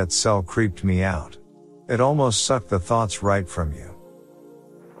about that cell creeped me out. It almost sucked the thoughts right from you.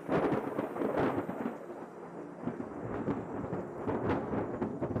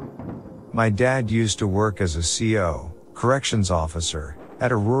 My dad used to work as a CO, corrections officer,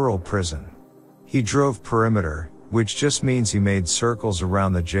 at a rural prison. He drove perimeter, which just means he made circles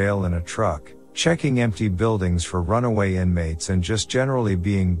around the jail in a truck, checking empty buildings for runaway inmates and just generally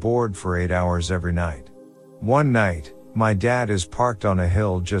being bored for 8 hours every night. One night, my dad is parked on a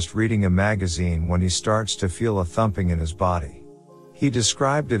hill just reading a magazine when he starts to feel a thumping in his body. He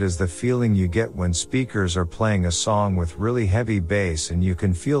described it as the feeling you get when speakers are playing a song with really heavy bass and you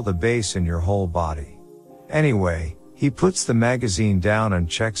can feel the bass in your whole body. Anyway, he puts the magazine down and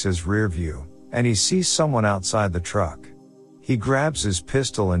checks his rear view, and he sees someone outside the truck. He grabs his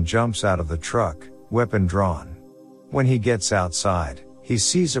pistol and jumps out of the truck, weapon drawn. When he gets outside, he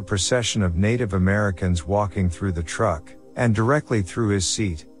sees a procession of Native Americans walking through the truck, and directly through his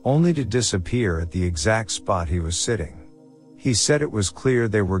seat, only to disappear at the exact spot he was sitting. He said it was clear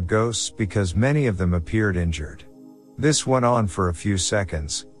they were ghosts because many of them appeared injured. This went on for a few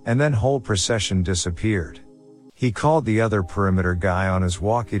seconds, and then whole procession disappeared. He called the other perimeter guy on his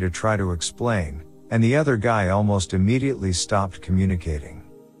walkie to try to explain, and the other guy almost immediately stopped communicating.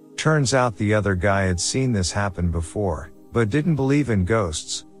 Turns out the other guy had seen this happen before, but didn't believe in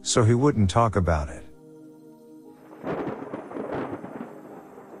ghosts, so he wouldn't talk about it.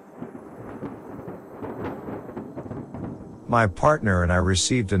 My partner and I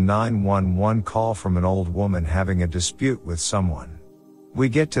received a 911 call from an old woman having a dispute with someone. We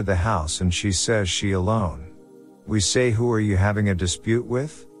get to the house and she says she alone. We say, "Who are you having a dispute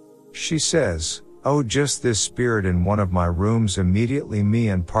with?" She says, "Oh, just this spirit in one of my rooms." Immediately me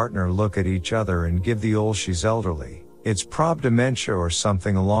and partner look at each other and give the old "she's elderly, it's prob dementia" or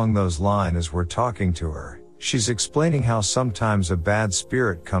something along those lines as we're talking to her. She's explaining how sometimes a bad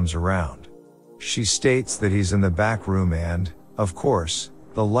spirit comes around. She states that he's in the back room and, of course,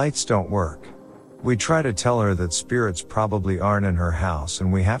 the lights don't work. We try to tell her that spirits probably aren't in her house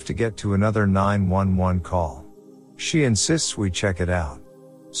and we have to get to another 911 call. She insists we check it out.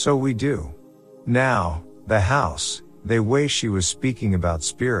 So we do. Now, the house, the way she was speaking about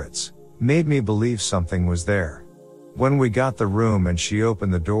spirits, made me believe something was there. When we got the room and she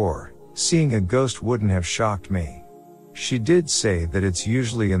opened the door, seeing a ghost wouldn't have shocked me. She did say that it's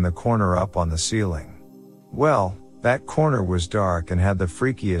usually in the corner up on the ceiling. Well, that corner was dark and had the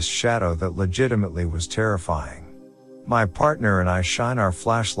freakiest shadow that legitimately was terrifying. My partner and I shine our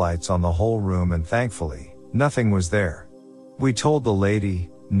flashlights on the whole room and thankfully, nothing was there. We told the lady,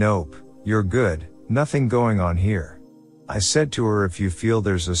 "Nope, you're good, nothing going on here." I said to her, "If you feel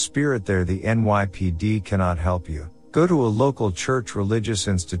there's a spirit there, the NYPD cannot help you. Go to a local church religious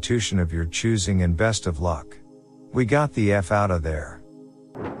institution of your choosing and best of luck." We got the F out of there.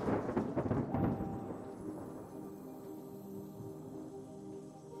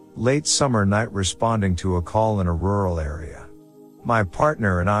 Late summer night, responding to a call in a rural area. My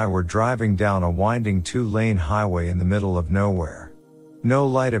partner and I were driving down a winding 2-lane highway in the middle of nowhere. No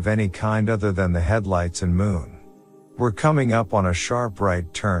light of any kind other than the headlights and moon. We're coming up on a sharp right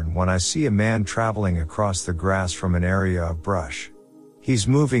turn when I see a man traveling across the grass from an area of brush. He's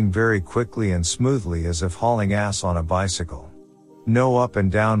moving very quickly and smoothly as if hauling ass on a bicycle. No up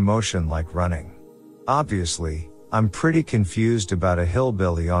and down motion like running. Obviously, I'm pretty confused about a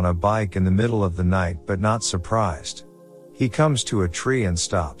hillbilly on a bike in the middle of the night, but not surprised. He comes to a tree and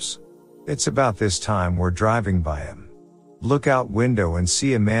stops. It's about this time we're driving by him. Look out window and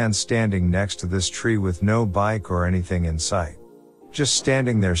see a man standing next to this tree with no bike or anything in sight. Just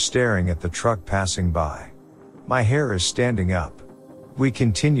standing there staring at the truck passing by. My hair is standing up. We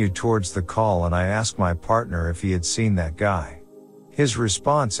continue towards the call and I ask my partner if he had seen that guy. His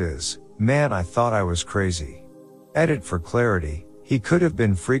response is, "Man, I thought I was crazy." Edit for clarity, he could have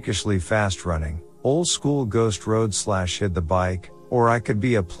been freakishly fast running, old school ghost road / hid the bike, or I could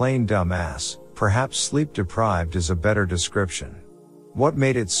be a plain dumb ass, perhaps sleep deprived is a better description. What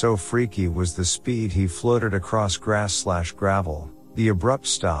made it so freaky was the speed he floated across grass/gravel, the abrupt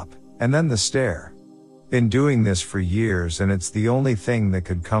stop, and then the stare. Been doing this for years and it's the only thing that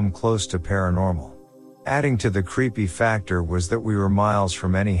could come close to paranormal. Adding to the creepy factor was that we were miles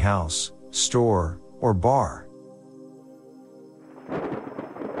from any house, store, or bar.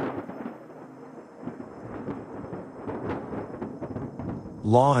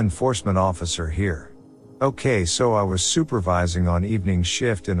 Law enforcement officer here. Okay, so I was supervising on evening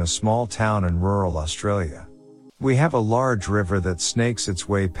shift in a small town in rural Australia. We have a large river that snakes its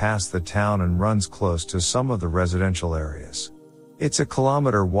way past the town and runs close to some of the residential areas. It's a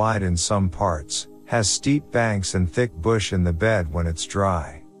kilometer wide in some parts, has steep banks and thick bush in the bed when it's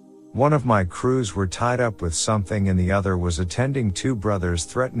dry. One of my crews were tied up with something and the other was attending two brothers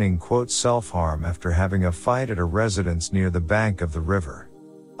threatening quote self-harm after having a fight at a residence near the bank of the river.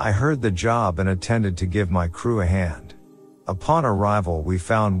 I heard the job and attended to give my crew a hand. Upon arrival we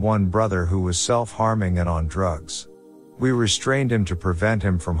found one brother who was self-harming and on drugs. We restrained him to prevent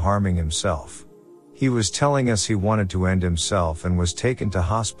him from harming himself. He was telling us he wanted to end himself and was taken to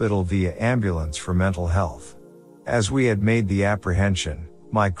hospital via ambulance for mental health. As we had made the apprehension,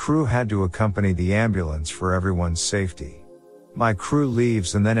 my crew had to accompany the ambulance for everyone's safety. My crew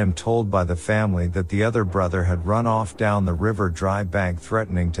leaves and then am told by the family that the other brother had run off down the river dry bank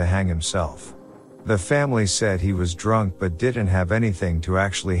threatening to hang himself. The family said he was drunk but didn't have anything to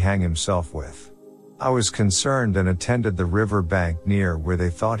actually hang himself with. I was concerned and attended the river bank near where they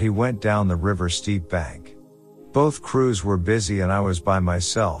thought he went down the river steep bank. Both crews were busy and I was by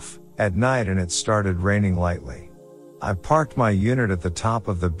myself, at night and it started raining lightly. I parked my unit at the top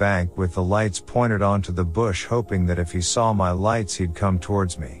of the bank with the lights pointed onto the bush hoping that if he saw my lights he'd come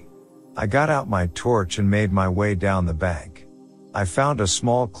towards me. I got out my torch and made my way down the bank. I found a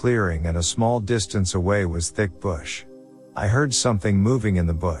small clearing and a small distance away was thick bush. I heard something moving in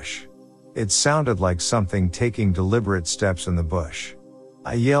the bush. It sounded like something taking deliberate steps in the bush.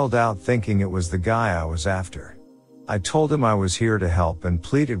 I yelled out thinking it was the guy I was after. I told him I was here to help and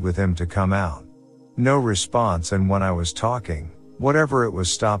pleaded with him to come out. No response, and when I was talking, whatever it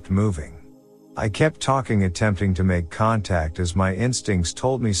was stopped moving. I kept talking, attempting to make contact as my instincts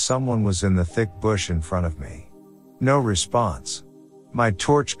told me someone was in the thick bush in front of me. No response. My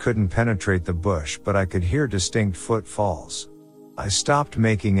torch couldn't penetrate the bush but I could hear distinct footfalls. I stopped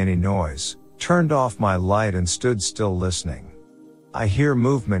making any noise, turned off my light and stood still listening. I hear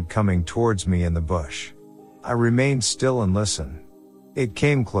movement coming towards me in the bush. I remained still and listened. It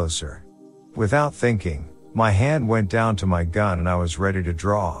came closer. Without thinking, my hand went down to my gun and I was ready to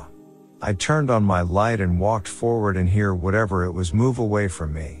draw. I turned on my light and walked forward and hear whatever it was move away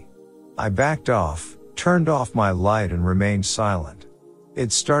from me. I backed off, turned off my light and remained silent.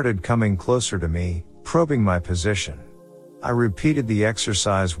 It started coming closer to me, probing my position. I repeated the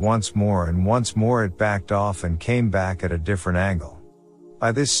exercise once more and once more it backed off and came back at a different angle.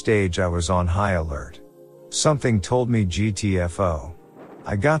 By this stage I was on high alert. Something told me GTFO.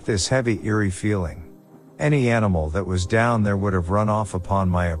 I got this heavy eerie feeling. Any animal that was down there would have run off upon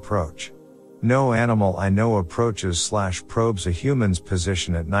my approach. No animal I know approaches/probes a human's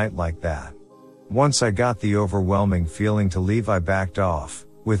position at night like that. Once I got the overwhelming feeling to leave I backed off,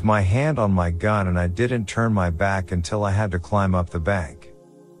 with my hand on my gun and I didn't turn my back until I had to climb up the bank.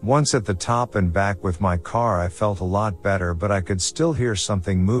 Once at the top and back with my car I felt a lot better but I could still hear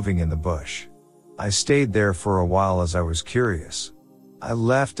something moving in the bush. I stayed there for a while as I was curious. I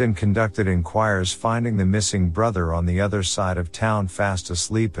left and conducted inquiries finding the missing brother on the other side of town fast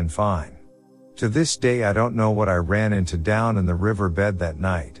asleep and fine. To this day I don't know what I ran into down in the riverbed that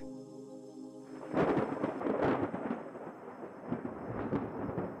night.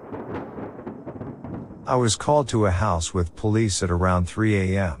 I was called to a house with police at around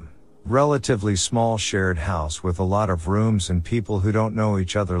 3 a.m. Relatively small shared house with a lot of rooms and people who don't know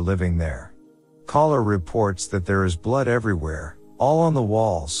each other living there. Caller reports that there is blood everywhere, all on the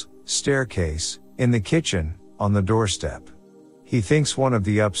walls, staircase, in the kitchen, on the doorstep. He thinks one of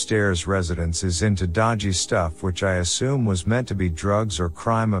the upstairs residents is into dodgy stuff which I assume was meant to be drugs or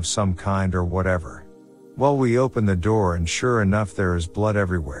crime of some kind or whatever. Well, we open the door and sure enough there is blood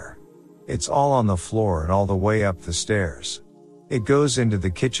everywhere. It's all on the floor and all the way up the stairs. It goes into the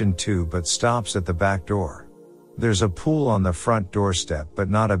kitchen too but stops at the back door. There's a pool on the front doorstep but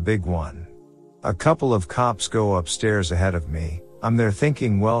not a big one. A couple of cops go upstairs ahead of me. I'm there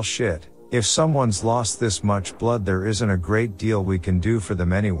thinking, well shit, if someone's lost this much blood there isn't a great deal we can do for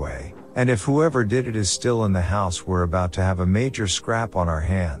them anyway, and if whoever did it is still in the house we're about to have a major scrap on our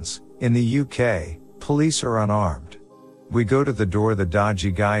hands. In the UK, police are unarmed. We go to the door the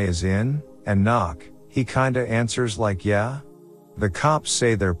dodgy guy is in, and knock, he kinda answers like yeah? The cops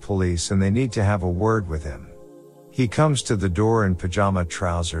say they're police and they need to have a word with him. He comes to the door in pajama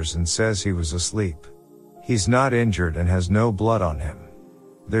trousers and says he was asleep. He's not injured and has no blood on him.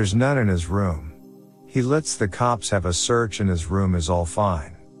 There's none in his room. He lets the cops have a search and his room is all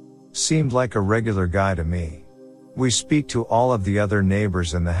fine. Seemed like a regular guy to me. We speak to all of the other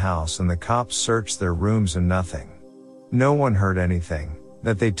neighbors in the house and the cops search their rooms and nothing. No one heard anything,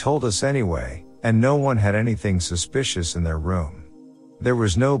 that they told us anyway, and no one had anything suspicious in their room. There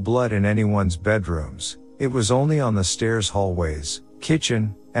was no blood in anyone's bedrooms, it was only on the stairs, hallways,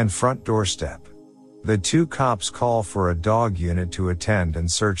 kitchen, and front doorstep. The 2 cops call for a dog unit to attend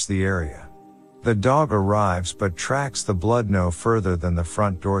and search the area. The dog arrives but tracks the blood no further than the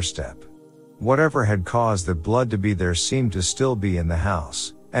front doorstep. Whatever had caused the blood to be there seemed to still be in the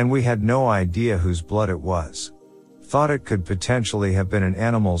house, and we had no idea whose blood it was. Thought it could potentially have been an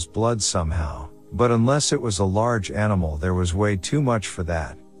animal's blood somehow, but unless it was a large animal there was way too much for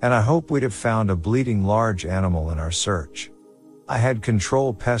that, and I hope we'd have found a bleeding large animal in our search. I had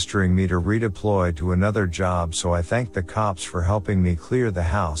control pestering me to redeploy to another job, so I thanked the cops for helping me clear the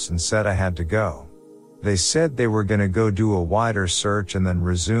house and said I had to go. They said they were gonna go do a wider search and then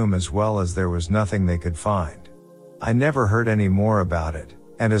resume, as well as there was nothing they could find. I never heard any more about it,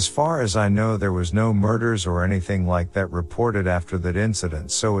 and as far as I know there was no murders or anything like that reported after that incident,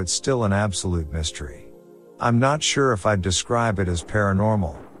 so it's still an absolute mystery. I'm not sure if I'd describe it as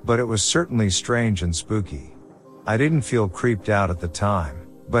paranormal, but it was certainly strange and spooky. I didn't feel creeped out at the time,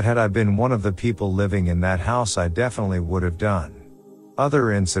 but had I been one of the people living in that house I definitely would have done.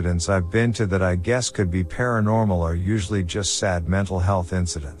 Other incidents I've been to that I guess could be paranormal are usually just sad mental health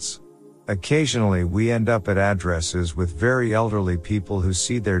incidents. Occasionally we end up at addresses with very elderly people who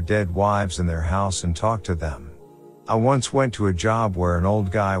see their dead wives in their house and talk to them. I once went to a job where an old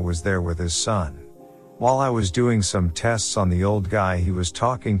guy was there with his son. While I was doing some tests on the old guy, he was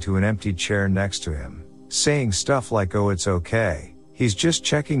talking to an empty chair next to him, saying stuff like, "Oh, it's okay. He's just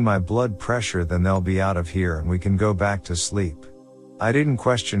checking my blood pressure, then they'll be out of here and we can go back to sleep." I didn't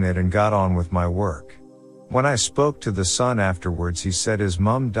question it and got on with my work. When I spoke to the son afterwards, he said his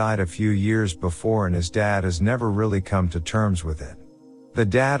mom died a few years before and his dad has never really come to terms with it. The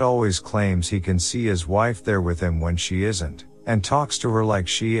dad always claims he can see his wife there with him when she isn't, and talks to her like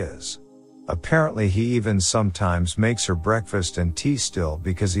she is. Apparently he even sometimes makes her breakfast and tea still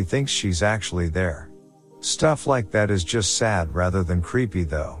because he thinks she's actually there. Stuff like that is just sad rather than creepy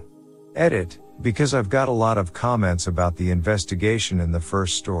though. Edit, because I've got a lot of comments about the investigation in the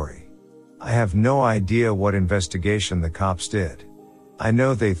first story. I have no idea what investigation the cops did. I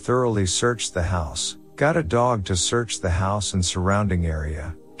know they thoroughly searched the house, got a dog to search the house and surrounding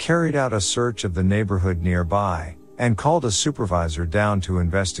area, carried out a search of the neighborhood nearby, and called a supervisor down to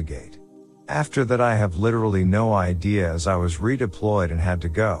investigate. After that I have literally no idea, as I was redeployed and had to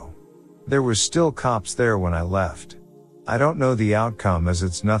go. There was still cops there when I left. I don't know the outcome as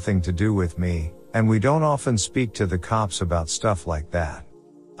it's nothing to do with me, and we don't often speak to the cops about stuff like that.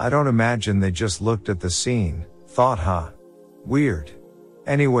 I don't imagine they just looked at the scene, thought, weird.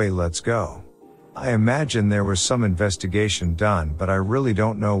 Anyway, let's go. I imagine there was some investigation done, but I really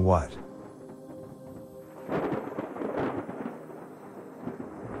don't know what.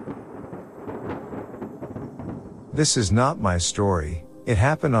 This is not my story, it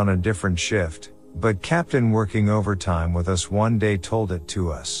happened on a different shift, but Captain working overtime with us one day told it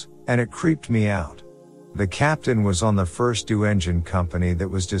to us, and it creeped me out. The captain was on the first due engine company that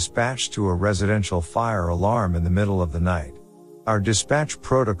was dispatched to a residential fire alarm in the middle of the night. Our dispatch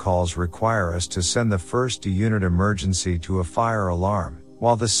protocols require us to send the first due unit emergency to a fire alarm,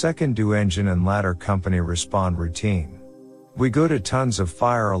 while the second due engine and ladder company respond routine. We go to tons of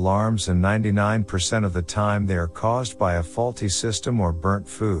fire alarms and 99% of the time they are caused by a faulty system or burnt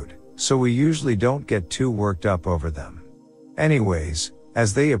food, so we usually don't get too worked up over them. Anyways,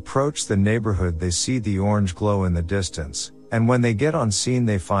 as they approach the neighborhood they see the orange glow in the distance, and when they get on scene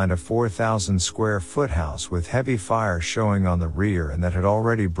they find a 4,000 square foot house with heavy fire showing on the rear and that had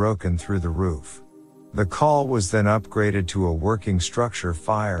already broken through the roof. The call was then upgraded to a working structure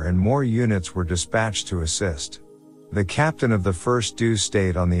fire and more units were dispatched to assist. The captain of the first due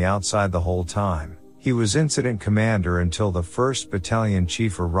stayed on the outside the whole time. He was incident commander until the 1st Battalion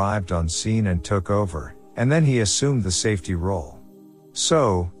chief arrived on scene and took over, and then he assumed the safety role.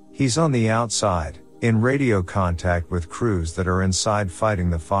 So, he's on the outside, in radio contact with crews that are inside fighting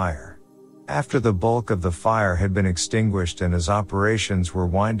the fire. After the bulk of the fire had been extinguished and as operations were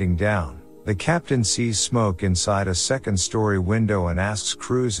winding down, the captain sees smoke inside a second-story window and asks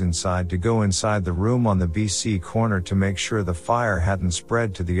crews inside to go inside the room on the BC corner to make sure the fire hadn't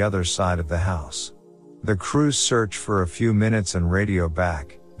spread to the other side of the house. The crews search for a few minutes and radio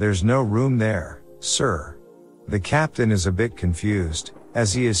back, "There's no room there, sir." The captain is a bit confused,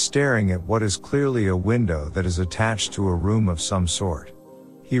 as he is staring at what is clearly a window that is attached to a room of some sort.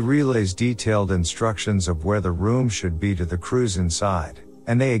 He relays detailed instructions of where the room should be to the crews inside,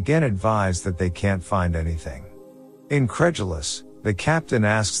 and they again advise that they can't find anything. Incredulous, the captain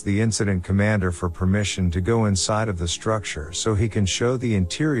asks the incident commander for permission to go inside of the structure so he can show the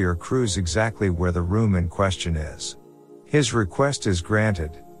interior crews exactly where the room in question is. His request is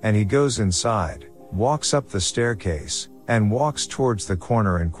granted, and he goes inside, walks up the staircase, and walks towards the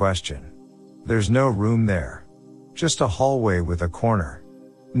corner in question. There's no room there. Just a hallway with a corner.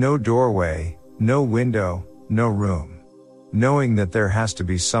 No doorway, no window, no room. Knowing that there has to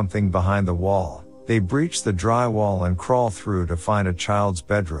be something behind the wall, they breach the drywall and crawl through to find a child's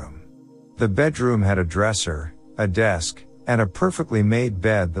bedroom. The bedroom had a dresser, a desk, and a perfectly made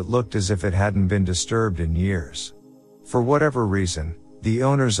bed that looked as if it hadn't been disturbed in years. For whatever reason, the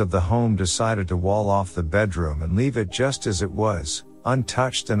owners of the home decided to wall off the bedroom and leave it just as it was,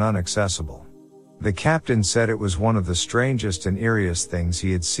 untouched and inaccessible. The captain said it was one of the strangest and eeriest things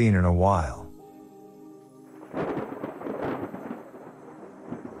he had seen in a while.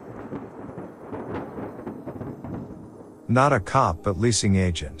 Not a cop but leasing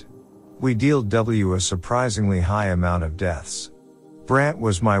agent. We dealt a surprisingly high amount of deaths. Brant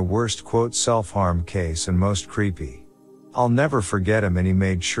was my worst self-harm case and most creepy. I'll never forget him, and he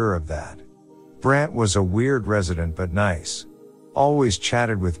made sure of that. Brant was a weird resident but nice. Always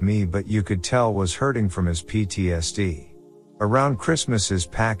chatted with me, but you could tell was hurting from his PTSD. Around Christmas his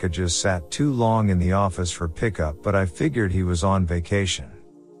packages sat too long in the office for pickup, but I figured he was on vacation.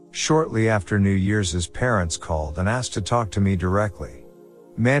 Shortly after New Year's his parents called and asked to talk to me directly.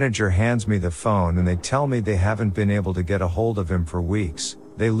 Manager hands me the phone and they tell me they haven't been able to get a hold of him for weeks,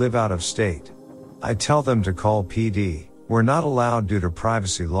 they live out of state. I tell them to call PD. We're not allowed due to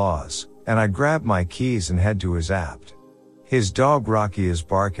privacy laws, and I grab my keys and head to his apt. His dog Rocky is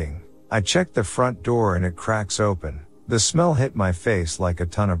barking. I check the front door and it cracks open. The smell hit my face like a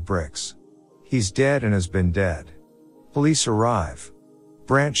ton of bricks. He's dead and has been dead. Police arrive.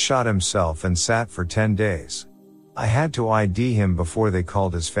 Brant shot himself and sat for 10 days. I had to ID him before they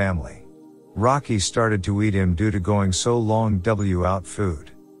called his family. Rocky started to eat him due to going so long without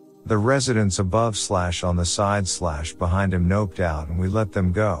food. The residents above/on the side/behind him noped out and we let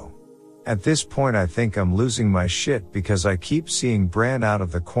them go. At this point I think I'm losing my shit because I keep seeing Brant out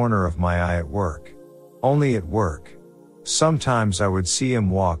of the corner of my eye at work. Only at work. Sometimes I would see him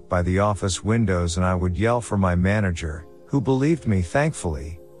walk by the office windows and I would yell for my manager, who believed me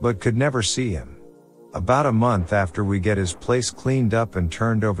thankfully, but could never see him. About a month after we get his place cleaned up and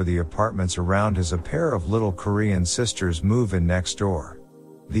turned over the apartments around his, a pair of little Korean sisters move in next door.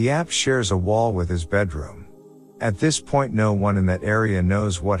 The app shares a wall with his bedroom. At this point no one in that area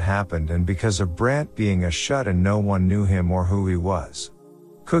knows what happened, and because of Brant being a shut-in no one knew him or who he was.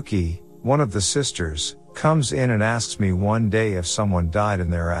 Cookie, one of the sisters, comes in and asks me one day if someone died in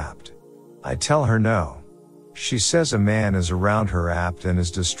their apt. I tell her no. She says a man is around her apt and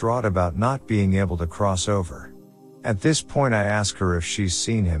is distraught about not being able to cross over. At this point I ask her if she's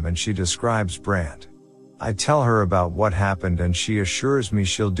seen him and she describes Brant. I tell her about what happened and she assures me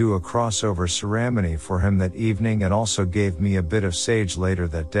she'll do a crossover ceremony for him that evening and also gave me a bit of sage later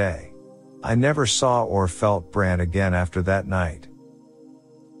that day. I never saw or felt Brant again after that night.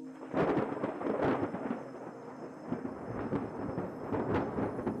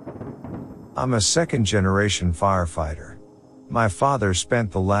 I'm a second-generation firefighter. My father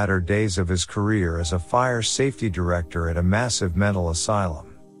spent the latter days of his career as a fire safety director at a massive mental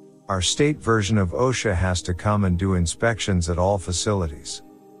asylum. Our state version of OSHA has to come and do inspections at all facilities.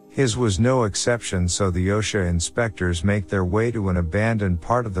 His was no exception, so the OSHA inspectors make their way to an abandoned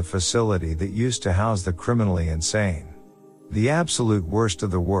part of the facility that used to house the criminally insane. The absolute worst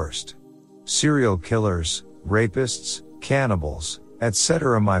of the worst. Serial killers, rapists, cannibals,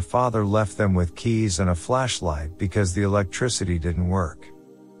 etc. My father left them with keys and a flashlight because the electricity didn't work.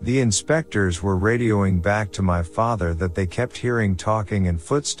 The inspectors were radioing back to my father that they kept hearing talking and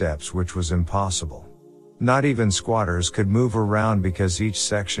footsteps, which was impossible. Not even squatters could move around because each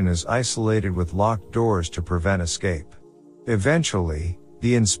section is isolated with locked doors to prevent escape. Eventually,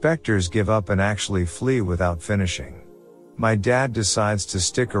 the inspectors give up and actually flee without finishing. My dad decides to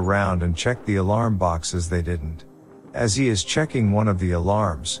stick around and check the alarm boxes. They didn't. As he is checking one of the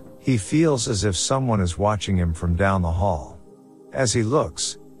alarms, he feels as if someone is watching him from down the hall. As he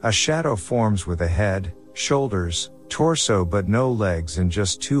looks, a shadow forms with a head, shoulders, torso but no legs and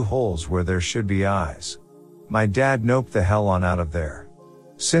just two holes where there should be eyes. My dad noped the hell on out of there.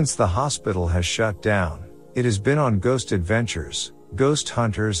 Since the hospital has shut down, it has been on Ghost Adventures, Ghost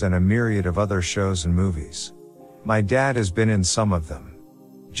Hunters and a myriad of other shows and movies. My dad has been in some of them.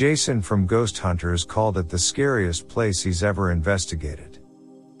 Jason from Ghost Hunters called it the scariest place he's ever investigated.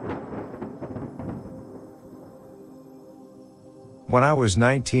 When I was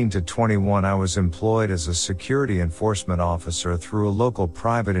 19 to 21, I was employed as a security enforcement officer through a local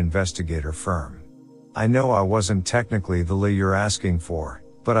private investigator firm. I know I wasn't technically the Lee you're asking for,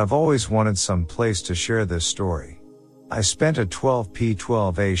 but I've always wanted some place to share this story. I spent a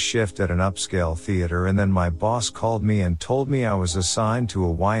 12p-12a shift at an upscale theater, and then my boss called me and told me I was assigned to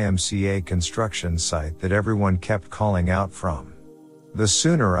a YMCA construction site that everyone kept calling out from. The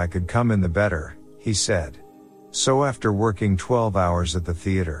sooner I could come in the better, he said. So after working 12 hours at the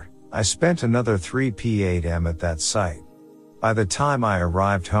theater, I spent another 3p-8m at that site. By the time I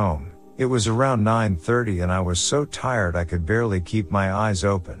arrived home, it was around 9:30 and I was so tired I could barely keep my eyes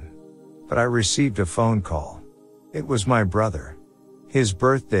open. But I received a phone call. It was my brother. His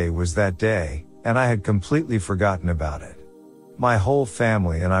birthday was that day, and I had completely forgotten about it. My whole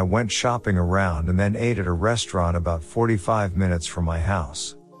family and I went shopping around and then ate at a restaurant about 45 minutes from my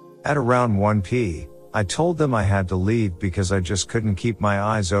house. At around 1 p, I told them I had to leave because I just couldn't keep my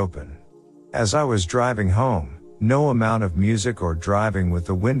eyes open. As I was driving home, no amount of music or driving with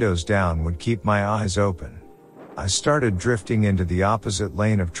the windows down would keep my eyes open. I started drifting into the opposite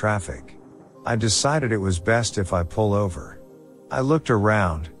lane of traffic. I decided it was best if I pull over. I looked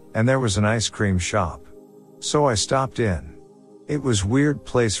around, and there was an ice cream shop. So I stopped in. It was a weird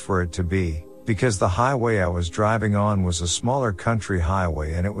place for it to be, because the highway I was driving on was a smaller country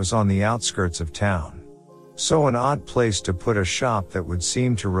highway and it was on the outskirts of town. So an odd place to put a shop that would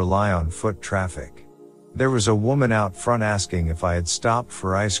seem to rely on foot traffic. There was a woman out front asking if I had stopped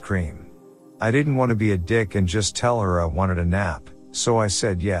for ice cream. I didn't want to be a dick and just tell her I wanted a nap, so I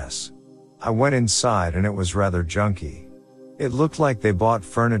said yes. I went inside and it was rather junky. It looked like they bought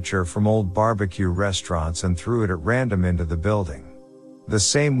furniture from old barbecue restaurants and threw it at random into the building. The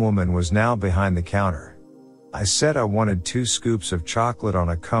same woman was now behind the counter. I said I wanted 2 scoops of chocolate on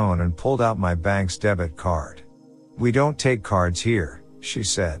a cone and pulled out my bank's debit card. "We don't take cards here," she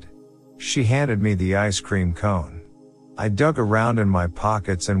said. She handed me the ice cream cone. I dug around in my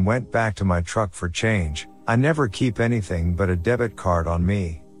pockets and went back to my truck for change. I never keep anything but a debit card on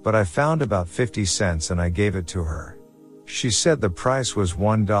me, but I found about 50 cents and I gave it to her. She said the price was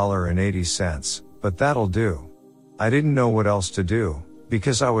 $1.80, but that'll do. I didn't know what else to do,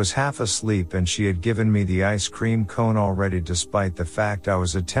 because I was half asleep and she had given me the ice cream cone already, despite the fact I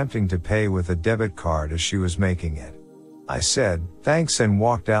was attempting to pay with a debit card as she was making it. I said, thanks, and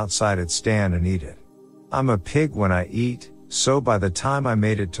walked outside its stand and eat it. I'm a pig when I eat, so by the time I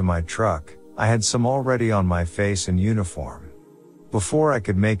made it to my truck, I had some already on my face and uniform. Before I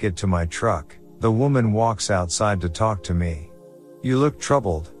could make it to my truck, the woman walks outside to talk to me. "You look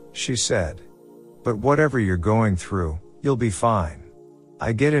troubled," she said. "But whatever you're going through, you'll be fine."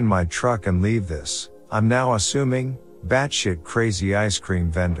 I get in my truck and leave this, I'm now assuming, batshit crazy ice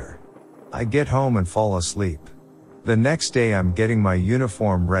cream vendor. I get home and fall asleep. The next day I'm getting my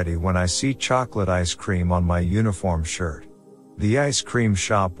uniform ready when I see chocolate ice cream on my uniform shirt. The ice cream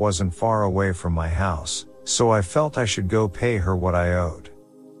shop wasn't far away from my house, so I felt I should go pay her what I owed.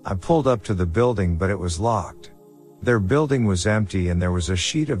 I pulled up to the building, but it was locked. Their building was empty and there was a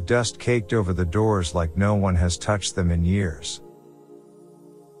sheet of dust caked over the doors like no one has touched them in years.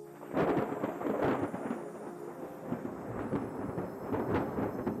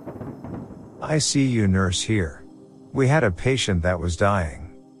 ICU nurse here. We had a patient that was dying.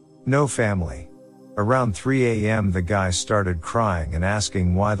 No family. Around 3 a.m. the guy started crying and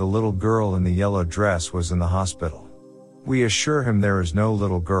asking why the little girl in the yellow dress was in the hospital. We assure him there is no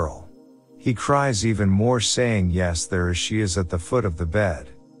little girl. He cries even more, saying yes, there is, she is at the foot of the bed.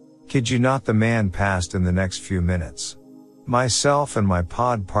 Kid you not, the man passed in the next few minutes. Myself and my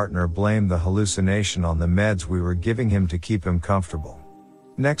pod partner blamed the hallucination on the meds we were giving him to keep him comfortable.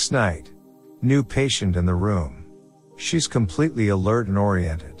 Next night. New patient in the room. She's completely alert and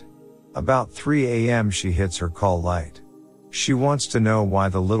oriented. About 3 a.m. she hits her call light. She wants to know why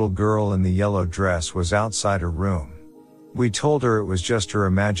the little girl in the yellow dress was outside her room. We told her it was just her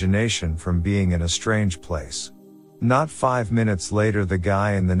imagination from being in a strange place. Not 5 minutes later the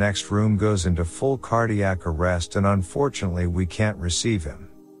guy in the next room goes into full cardiac arrest and unfortunately we can't receive him.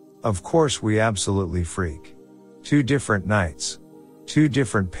 Of course we absolutely freak. 2 different nights. 2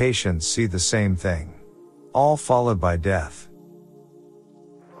 different patients see the same thing. All followed by death.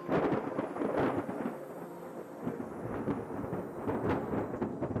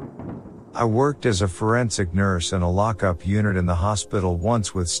 I worked as a forensic nurse in a lockup unit in the hospital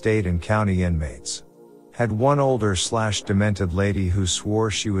once with state and county inmates. Had one older/demented lady who swore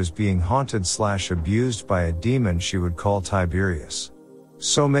she was being haunted/abused by a demon she would call Tiberius.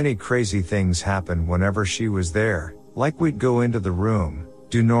 So many crazy things happened whenever she was there, like we'd go into the room,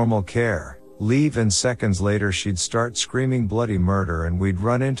 do normal care, leave, and seconds later she'd start screaming bloody murder, and we'd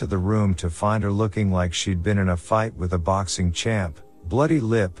run into the room to find her looking like she'd been in a fight with a boxing champ, bloody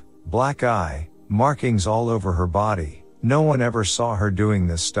lip, black eye, markings all over her body. No one ever saw her doing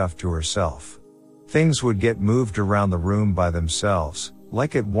this stuff to herself. Things would get moved around the room by themselves,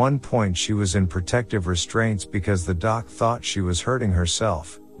 like at one point she was in protective restraints because the doc thought she was hurting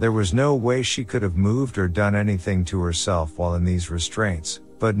herself. There was no way she could have moved or done anything to herself while in these restraints,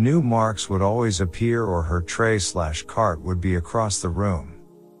 but new marks would always appear, or her tray/cart would be across the room.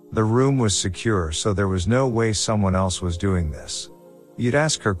 The room was secure, so there was no way someone else was doing this. You'd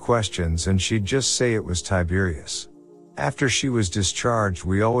ask her questions and she'd just say it was Tiberius. After she was discharged,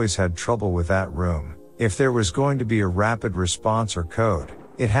 we always had trouble with that room. If there was going to be a rapid response or code,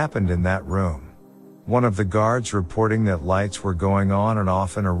 it happened in that room. One of the guards reporting that lights were going on and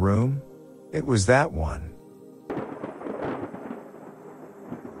off in a room? It was that one.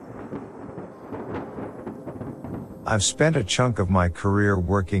 I've spent a chunk of my career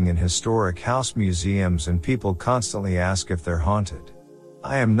working in historic house museums, and people constantly ask if they're haunted.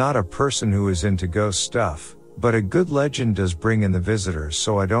 I am not a person who is into ghost stuff, but a good legend does bring in the visitors,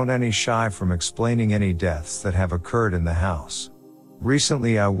 so I don't any shy from explaining any deaths that have occurred in the house.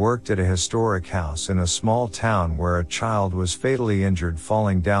 Recently I worked at a historic house in a small town where a child was fatally injured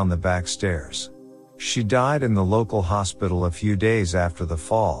falling down the back stairs. She died in the local hospital a few days after the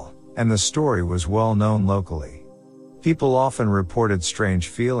fall, and the story was well known locally. People often reported strange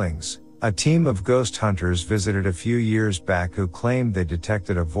feelings. A team of ghost hunters visited a few years back who claimed they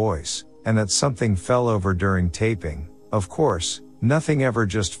detected a voice, and that something fell over during taping. Of course, nothing ever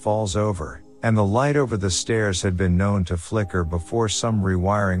just falls over, and the light over the stairs had been known to flicker before some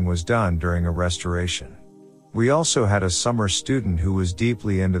rewiring was done during a restoration. We also had a summer student who was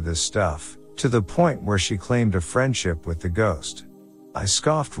deeply into this stuff, to the point where she claimed a friendship with the ghost. I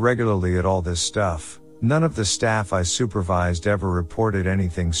scoffed regularly at all this stuff. None of the staff I supervised ever reported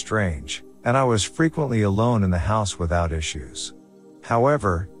anything strange, and I was frequently alone in the house without issues.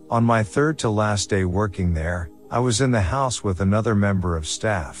 However, on my third to last day working there, I was in the house with another member of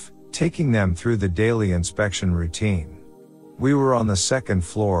staff, taking them through the daily inspection routine. We were on the second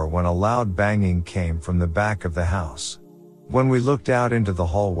floor when a loud banging came from the back of the house. When we looked out into the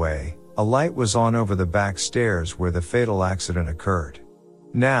hallway, a light was on over the back stairs where the fatal accident occurred.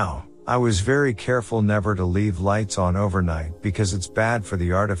 Now, I was very careful never to leave lights on overnight because it's bad for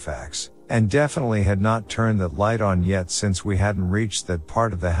the artifacts, and definitely had not turned that light on yet since we hadn't reached that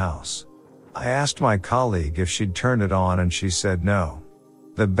part of the house. I asked my colleague if she'd turned it on and she said no.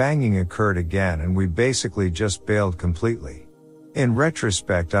 The banging occurred again and we basically just bailed completely. In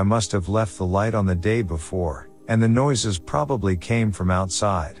retrospect, I must have left the light on the day before, and the noises probably came from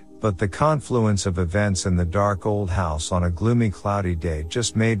outside, but the confluence of events in the dark old house on a gloomy, cloudy day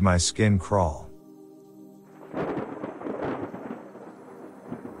just made my skin crawl.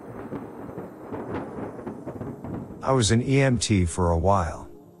 I was an EMT for a while.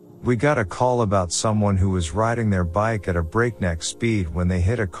 We got a call about someone who was riding their bike at a breakneck speed when they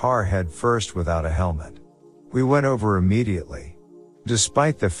hit a car head first without a helmet. We went over immediately.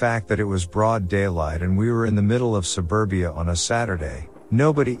 Despite the fact that it was broad daylight and we were in the middle of suburbia on a Saturday,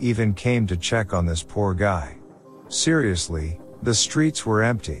 nobody even came to check on this poor guy. Seriously, the streets were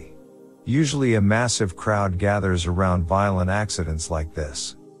empty. Usually a massive crowd gathers around violent accidents like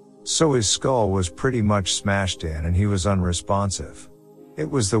this. So his skull was pretty much smashed in and he was unresponsive. It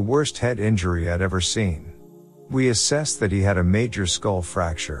was the worst head injury I'd ever seen. We assessed that he had a major skull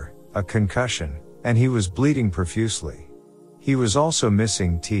fracture, a concussion, and he was bleeding profusely. He was also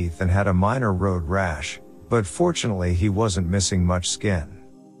missing teeth and had a minor road rash, but fortunately he wasn't missing much skin.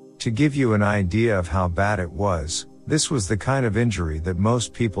 To give you an idea of how bad it was, this was the kind of injury that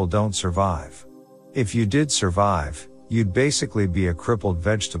most people don't survive. If you did survive, you'd basically be a crippled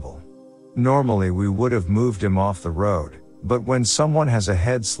vegetable. Normally we would have moved him off the road, but when someone has a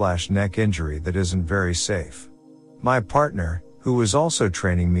head/neck injury that isn't very safe. My partner, who was also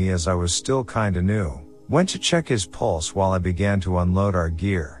training me as I was still kinda new, went to check his pulse while I began to unload our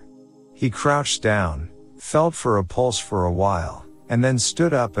gear. He crouched down, felt for a pulse for a while, and then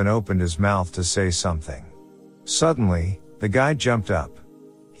stood up and opened his mouth to say something. Suddenly, the guy jumped up.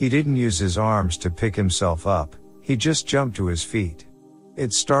 He didn't use his arms to pick himself up, he just jumped to his feet.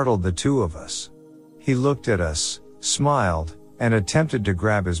 It startled the two of us. He looked at us, smiled, and attempted to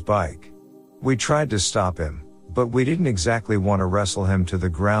grab his bike. We tried to stop him, but we didn't exactly want to wrestle him to the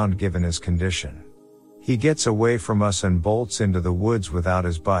ground given his condition. He gets away from us and bolts into the woods without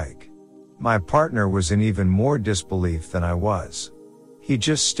his bike. My partner was in even more disbelief than I was. He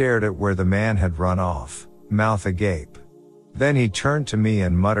just stared at where the man had run off, mouth agape. Then he turned to me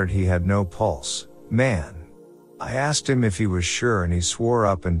and muttered he had no pulse. Man. I asked him if he was sure and he swore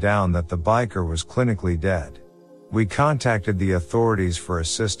up and down that the biker was clinically dead. We contacted the authorities for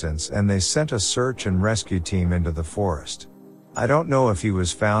assistance and they sent a search and rescue team into the forest. I don't know if he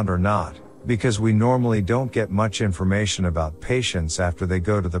was found or not, because we normally don't get much information about patients after they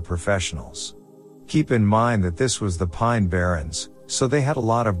go to the professionals. Keep in mind that this was the Pine Barrens, so they had a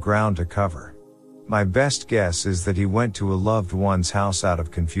lot of ground to cover. My best guess is that he went to a loved one's house out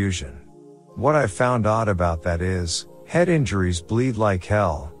of confusion. What I found odd about that is, head injuries bleed like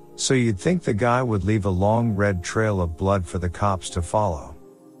hell, so you'd think the guy would leave a long red trail of blood for the cops to follow.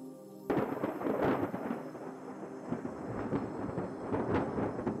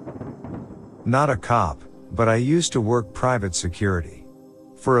 Not a cop, but I used to work private security.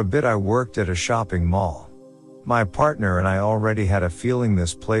 For a bit I worked at a shopping mall. My partner and I already had a feeling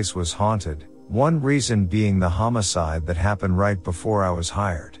this place was haunted, one reason being the homicide that happened right before I was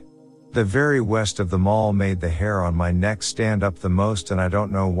hired. The very west of the mall made the hair on my neck stand up the most and I don't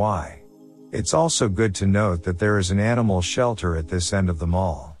know why. It's also good to note that there is an animal shelter at this end of the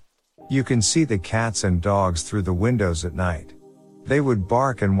mall. You can see the cats and dogs through the windows at night. They would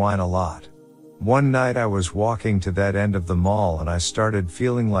bark and whine a lot. One night I was walking to that end of the mall and I started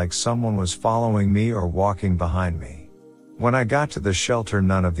feeling like someone was following me or walking behind me. When I got to the shelter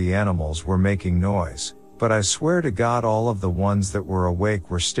none of the animals were making noise, but I swear to God all of the ones that were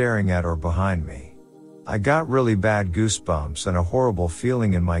awake were staring at or behind me. I got really bad goosebumps and a horrible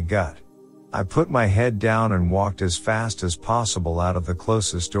feeling in my gut. I put my head down and walked as fast as possible out of the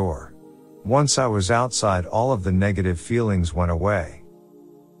closest door. Once I was outside all of the negative feelings went away.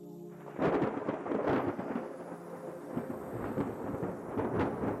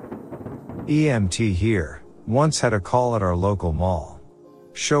 EMT here. Once had a call at our local mall.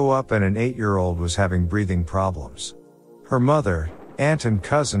 Show up and an 8-year-old was having breathing problems. Her mother, aunt and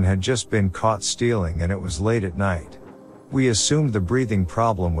cousin had just been caught stealing and it was late at night. We assumed the breathing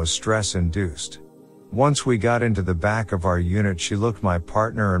problem was stress-induced. Once we got into the back of our unit she looked my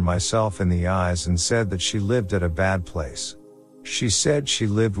partner and myself in the eyes and said that she lived at a bad place. She said she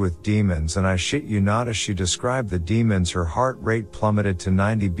lived with demons and I shit you not as she described the demons her heart rate plummeted to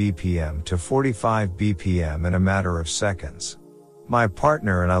 90 BPM to 45 BPM in a matter of seconds. My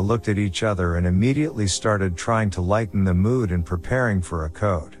partner and I looked at each other and immediately started trying to lighten the mood and preparing for a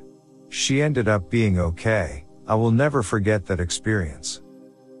code. She ended up being okay. I will never forget that experience.